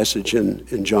 mentioned the passage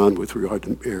in John with regard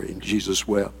to Mary, and Jesus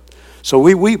wept. So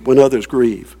we weep when others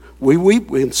grieve. We weep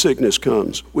when sickness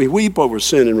comes. We weep over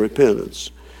sin and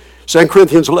repentance. 2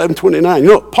 Corinthians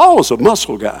 11:29. Paul was a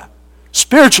muscle guy,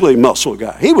 spiritually muscle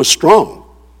guy. He was strong.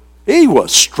 He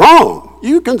was strong.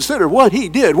 You consider what he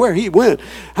did, where he went,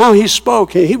 how he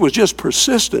spoke, and he was just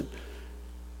persistent.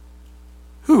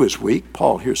 Who is weak?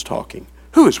 Paul here's talking.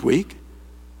 Who is weak?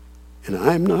 And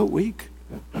I am not weak.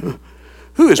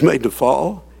 Who is made to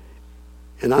fall?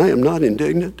 And I am not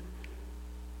indignant.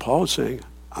 Paul is saying,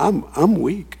 I'm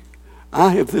weak. I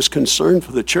have this concern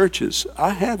for the churches. I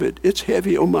have it. It's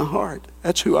heavy on my heart.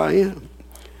 That's who I am.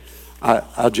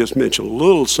 I'll just mention a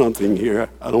little something here.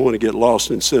 I don't want to get lost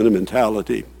in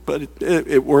sentimentality, but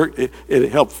it worked.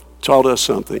 It helped, taught us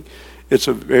something. It's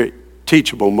a very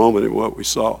teachable moment in what we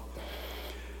saw.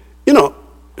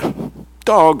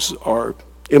 dogs are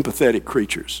empathetic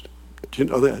creatures. Do you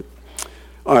know that?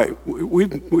 All right,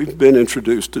 we've been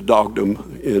introduced to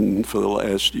dogdom for the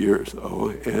last year or so,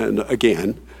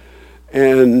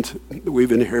 and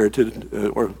we've inherited,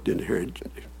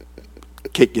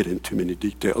 can't get into too many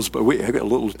details, but we have a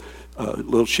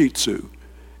little Shih Tzu,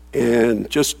 and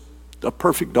just a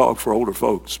perfect dog for older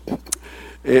folks,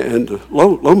 and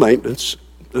low maintenance,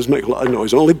 doesn't make a lot of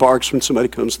noise, only barks when somebody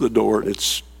comes to the door, and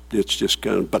it's just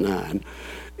kind of benign.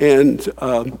 And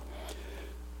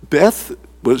Beth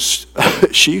was,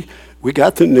 we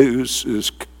got the news, it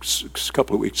was a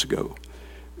couple of weeks ago,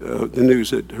 the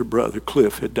news that her brother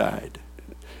Cliff had died.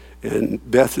 And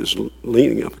Beth is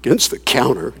leaning up against the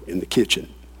counter in the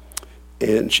kitchen,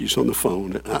 and she's on the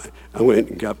phone. And I went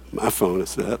and got my phone and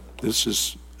said, this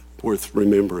is worth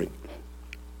remembering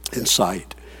in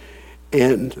sight.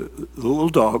 And the little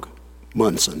dog,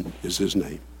 Munson is his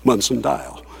name, Munson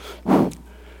Dial.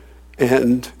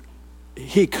 And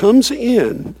he comes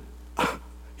in,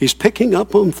 he's picking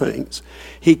up on things.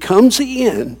 He comes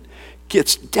in,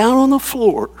 gets down on the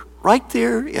floor, right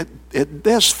there at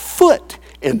Beth's foot,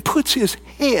 and puts his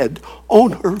head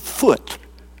on her foot.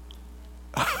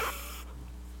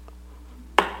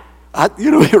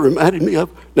 It reminded me of,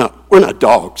 now, we're not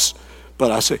dogs,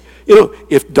 but I say,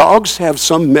 if dogs have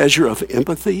some measure of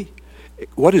empathy,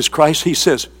 what is Christ? He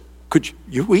says, could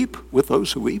you weep with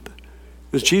those who weep?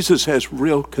 Because Jesus has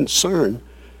real concern.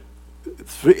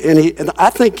 And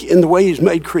I think in the way he's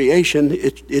made creation,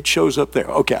 it shows up there.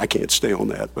 Okay, I can't stay on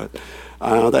that, but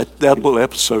that little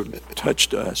episode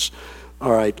touched us.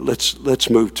 All right, let's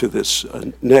move to this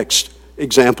next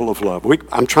example of love.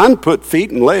 I'm trying to put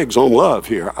feet and legs on love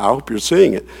here. I hope you're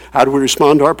seeing it. How do we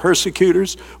respond to our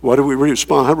persecutors? How do we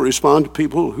respond to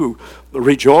people who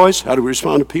rejoice? How do we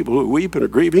respond to people who weep and are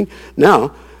grieving?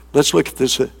 Now, let's look at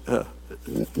this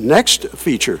next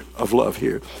feature of love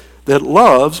here. That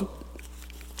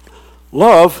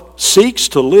love seeks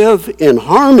to live in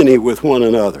harmony with one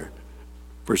another.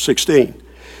 Verse 16.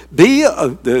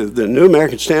 The New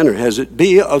American Standard has it,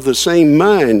 be of the same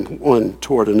mind one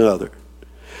toward another.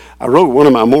 I wrote one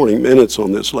of my morning minutes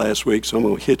on this last week, so I'm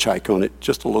going to hitchhike on it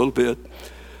just a little bit.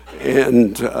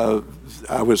 And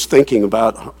I was thinking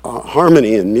about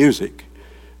harmony in music.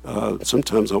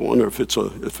 Sometimes I wonder if it's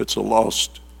a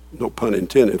lost, no pun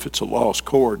intended, if it's a lost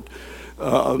chord.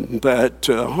 But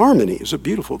harmony is a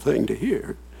beautiful thing to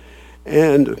hear.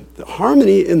 And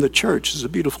harmony in the church is a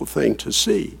beautiful thing to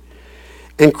see.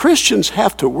 And Christians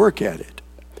have to work at it.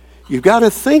 You've got to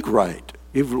think right.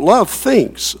 Love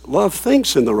thinks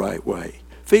in the right way.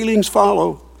 Feelings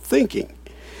follow thinking.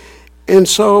 And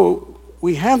so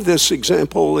we have this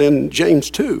example in James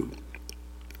 2.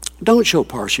 Don't show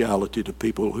partiality to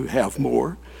people who have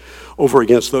more over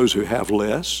against those who have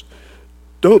less.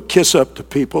 Don't kiss up to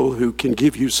people who can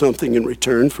give you something in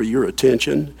return for your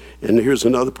attention. And here's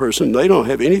another person, they don't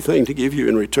have anything to give you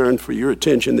in return for your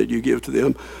attention that you give to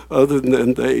them other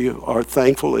than they are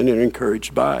thankful and are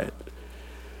encouraged by it.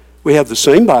 We have the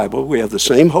same Bible. We have the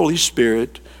same Holy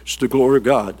Spirit. It's the glory of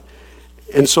God.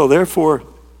 And so therefore,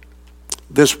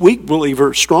 this weak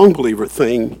believer, strong believer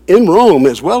thing in Rome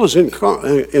as well as in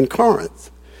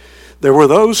Corinth, there were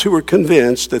those who were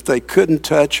convinced that they couldn't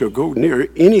touch or go near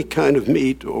any kind of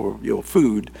meat or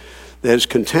food that is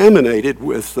contaminated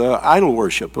with idol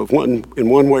worship in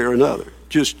one way or another.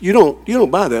 Just you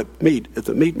don't buy that meat at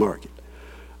the meat market.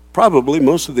 Probably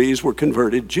most of these were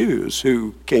converted Jews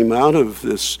who came out of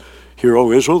this, Hear,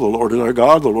 O Israel, the Lord is our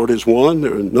God, the Lord is one,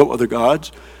 there are no other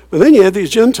gods. But then you had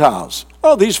these Gentiles,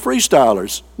 these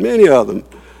freestylers, many of them.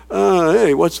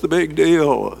 Hey, what's the big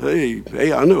deal?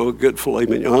 Hey, I know a good filet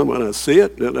mignon when I see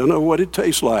it, and I know what it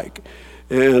tastes like.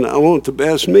 And I want the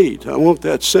best meat. I want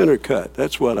that center cut.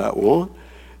 That's what I want.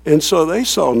 And so they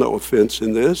saw no offense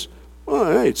in this.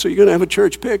 Well, hey, so you're going to have a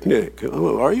church picnic.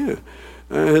 Oh, are you?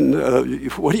 And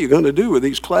what are you going to do with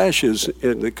these clashes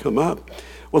that come up?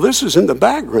 Well, this is in the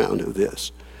background of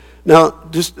this. Now,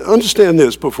 just understand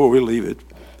this before we leave it.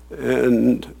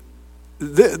 And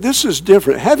this is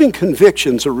different. Having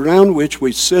convictions around which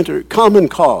we center common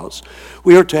cause.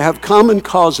 We are to have common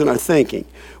cause in our thinking.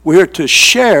 We are to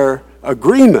share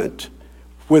agreement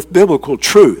with biblical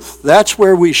truth. That's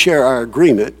where we share our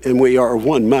agreement and we are of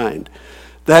one mind.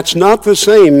 That's not the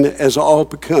same as all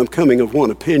coming of one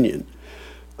opinion.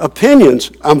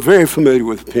 Opinions, I'm very familiar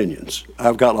with opinions.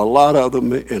 I've got a lot of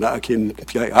them and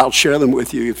I'll share them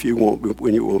with you if you want,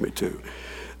 when you want me to.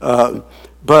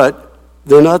 But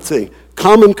they're not things.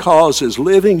 Common cause is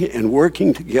living and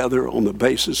working together on the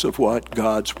basis of what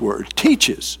God's Word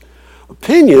teaches.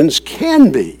 Opinions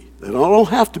can be, they don't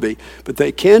have to be, but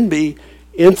they can be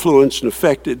influenced and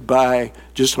affected by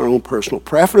just our own personal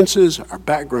preferences, our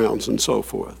backgrounds, and so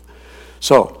forth.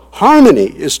 So, harmony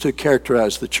is to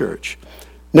characterize the church.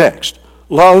 Next,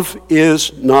 love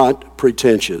is not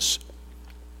pretentious.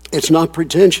 It's not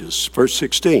pretentious. Verse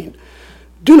 16.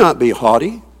 Do not be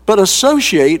haughty, but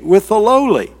associate with the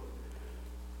lowly.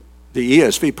 The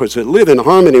ESV puts it, live in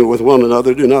harmony with one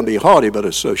another. Do not be haughty, but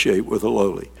associate with the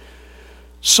lowly.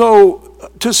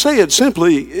 So, to say it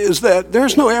simply is that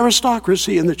there's no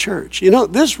aristocracy in the church. You know,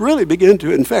 this really began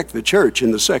to infect the church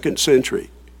in the 2nd century.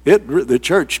 The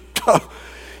church,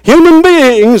 human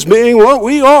beings being what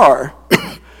we are,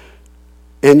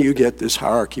 and you get this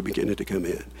hierarchy beginning to come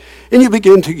in. And you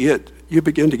begin to get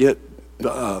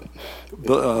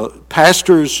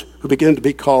pastors who begin to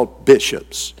be called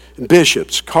bishops, and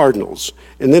bishops, cardinals.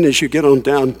 And then as you get on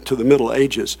down to the Middle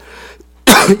Ages,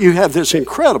 you have this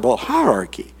incredible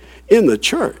hierarchy in the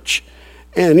church.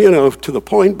 And, you know, to the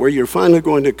point where you're finally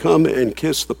going to come and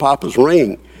kiss the Papa's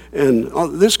ring and all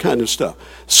this kind of stuff.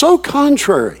 So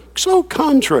contrary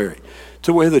to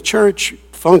the way the church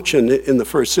functioned in the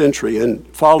 1st century and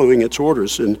following its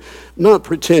orders and not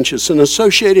pretentious and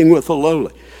associating with the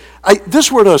lowly.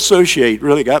 This word associate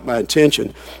really got my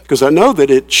attention because I know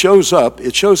that it shows up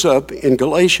in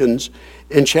Galatians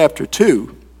in chapter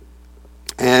 2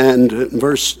 and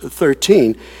verse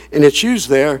 13, and it's used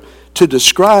there to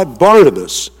describe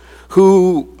Barnabas,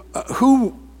 who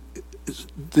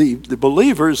the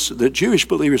believers, the Jewish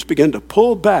believers, began to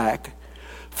pull back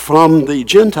from the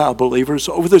Gentile believers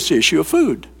over this issue of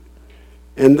food.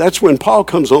 And that's when Paul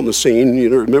comes on the scene. You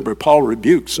know, remember, Paul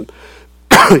rebukes him.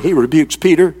 He rebukes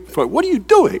Peter for, what are you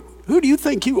doing? Who do you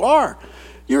think you are?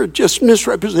 You're just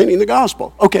misrepresenting the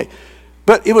gospel. Okay,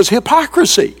 but it was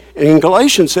hypocrisy. And in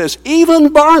Galatians says,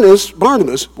 even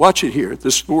Barnabas, watch it here,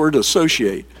 this word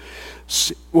associate,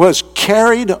 was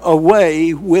carried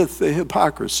away with the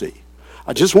hypocrisy.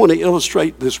 I just want to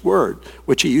illustrate this word,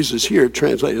 which he uses here,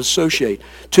 translated associate,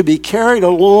 to be carried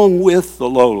along with the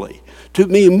lowly, to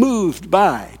be moved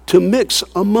by, to mix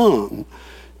among,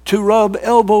 to rub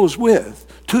elbows with,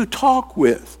 to talk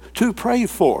with, to pray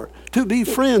for, to be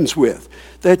friends with,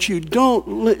 that you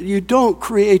don't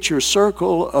create your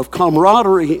circle of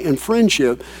camaraderie and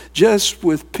friendship just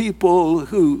with people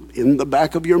who, in the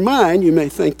back of your mind, you may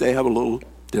think they have a little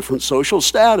different social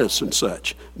status and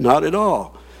such. Not at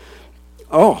all.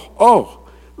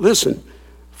 Listen,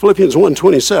 Philippians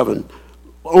 1:27,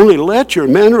 only let your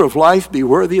manner of life be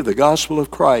worthy of the gospel of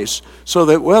Christ, so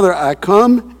that whether I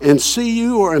come and see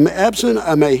you or am absent,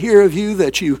 I may hear of you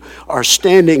that you are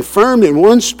standing firm in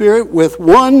one spirit with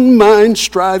one mind,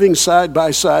 striving side by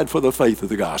side for the faith of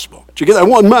the gospel. Did you get that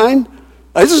one mind?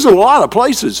 This is in a lot of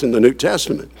places in the New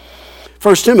Testament.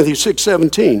 1 Timothy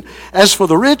 6:17, as for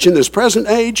the rich in this present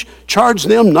age, charge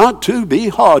them not to be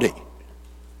haughty,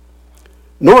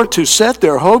 nor to set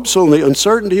their hopes on the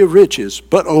uncertainty of riches,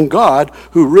 but on God,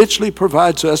 who richly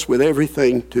provides us with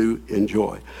everything to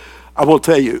enjoy. I will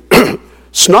tell you,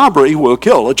 snobbery will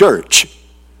kill a church.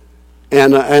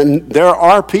 And there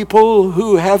are people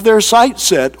who have their sights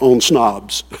set on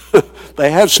snobs. They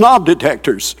have snob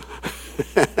detectors.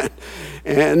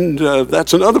 And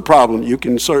that's another problem. You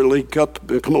can certainly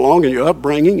come along in your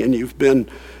upbringing, and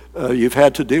you've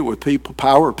had to deal with people,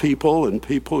 power people, and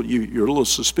people, you're a little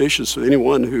suspicious of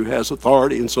anyone who has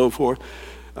authority and so forth.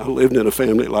 I lived in a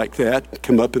family like that,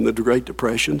 come up in the Great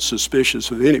Depression, suspicious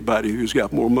of anybody who's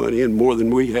got more money and more than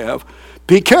we have.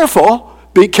 Be careful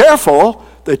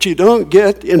that you don't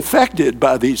get infected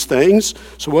by these things.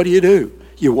 So what do?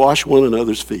 You wash one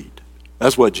another's feet.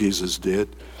 That's what Jesus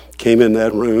did. Came in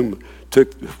that room,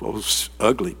 took those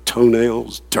ugly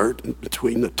toenails, dirt in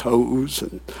between the toes,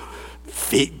 and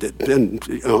feet that been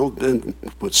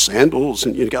with sandals,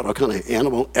 and you got all kind of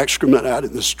animal excrement out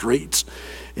in the streets.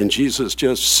 And Jesus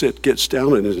just gets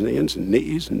down on his hands and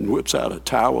knees and whips out a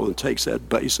towel and takes that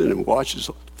basin and washes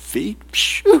feet,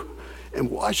 and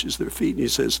washes their feet. And he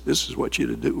says, this is what you're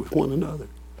to do with one another.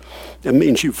 That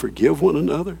means you forgive one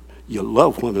another, you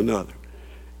love one another,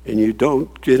 and you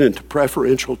don't get into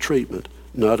preferential treatment,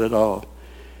 not at all.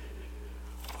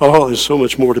 Oh, there's so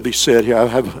much more to be said here.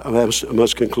 I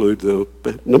must conclude, though.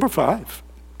 But number 5,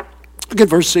 look at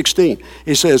verse 16.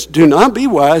 He says, do not be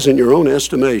wise in your own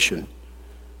estimation.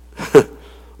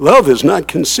 Love is not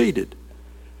conceited.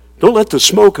 Don't let the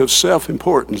smoke of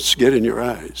self-importance get in your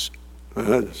eyes.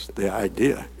 That's the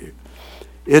idea.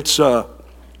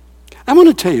 I'm going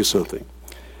to tell you something.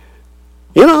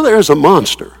 You know, there's a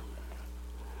monster.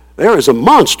 There is a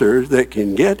monster that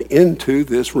can get into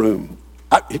this room.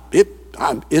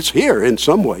 It's here in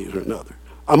some ways or another.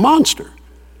 A monster.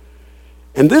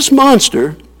 And this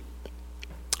monster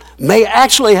may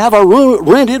actually have a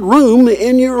rented room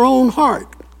in your own heart.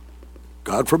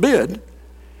 God forbid.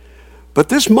 But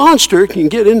this monster can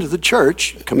get into the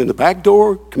church, come in the back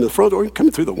door, come in the front door, come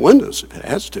through the windows if it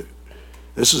has to.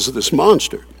 This is this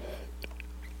monster.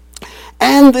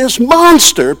 And this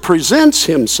monster presents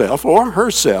himself or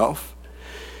herself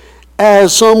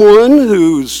as someone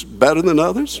who's better than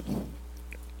others,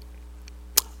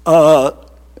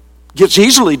 gets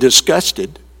easily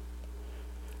disgusted,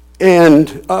 and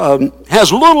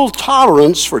has little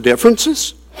tolerance for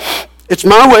differences. It's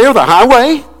my way or the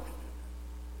highway.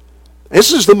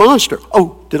 This is the monster.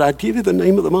 Oh, did I give you the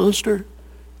name of the monster?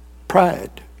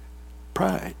 Pride.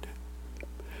 Pride.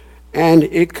 And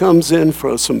it comes in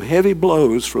for some heavy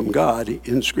blows from God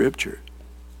in Scripture.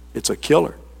 It's a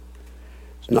killer.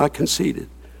 It's not conceited.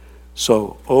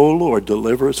 So, oh Lord,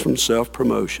 deliver us from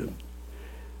self-promotion.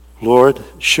 Lord,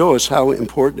 show us how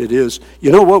important it is.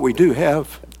 You know what we do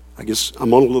have? I guess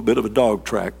I'm on a little bit of a dog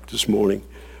track this morning.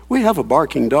 We have a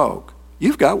barking dog.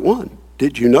 You've got one.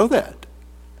 Did you know that?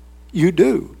 You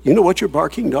do. You know what your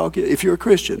barking dog is? If you're a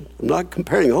Christian, I'm not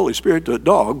comparing the Holy Spirit to a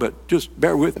dog, but just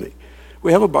bear with me.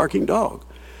 We have a barking dog.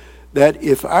 That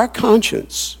if our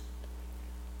conscience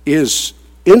is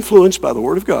influenced by the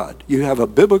Word of God, you have a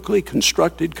biblically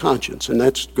constructed conscience, and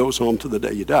that goes home to the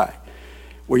day you die,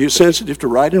 where you're sensitive to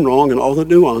right and wrong and all the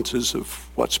nuances of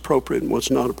what's appropriate and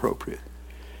what's not appropriate.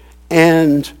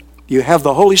 And you have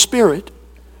the Holy Spirit.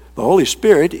 The Holy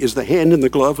Spirit is the hand in the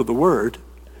glove of the Word,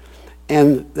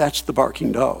 and that's the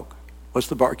barking dog. What's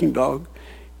the barking dog?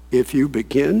 If you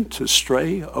begin to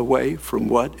stray away from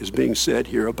what is being said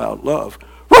here about love,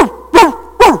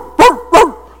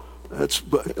 that's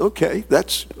okay.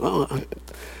 That's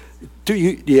do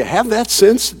you have that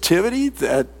sensitivity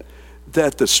that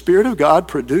the Spirit of God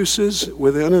produces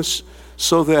within us,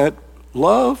 so that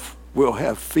love will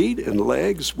have feet and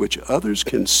legs which others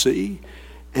can see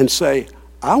and say,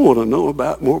 I want to know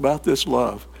more about this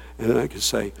love. And then I can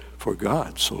say, for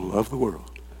God so loved the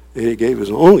world, that he gave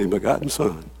his only begotten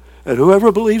Son, that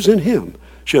whoever believes in him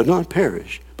shall not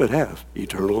perish, but have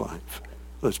eternal life.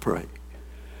 Let's pray.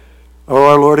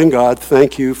 Oh, our Lord and God,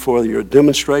 thank you for your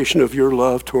demonstration of your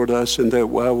love toward us, and that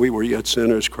while we were yet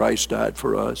sinners, Christ died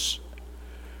for us.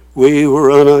 We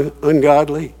were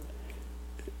ungodly,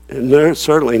 and they're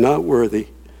certainly not worthy.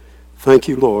 Thank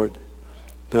you, Lord.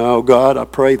 Now, God, I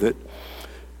pray that,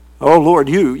 oh, Lord,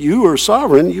 you are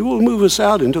sovereign. You will move us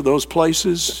out into those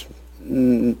places,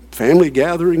 family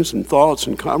gatherings and thoughts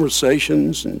and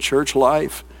conversations and church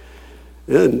life,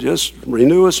 and just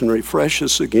renew us and refresh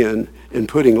us again in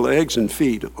putting legs and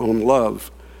feet on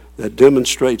love that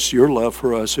demonstrates your love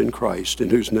for us in Christ, in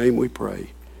whose name we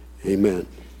pray. Amen.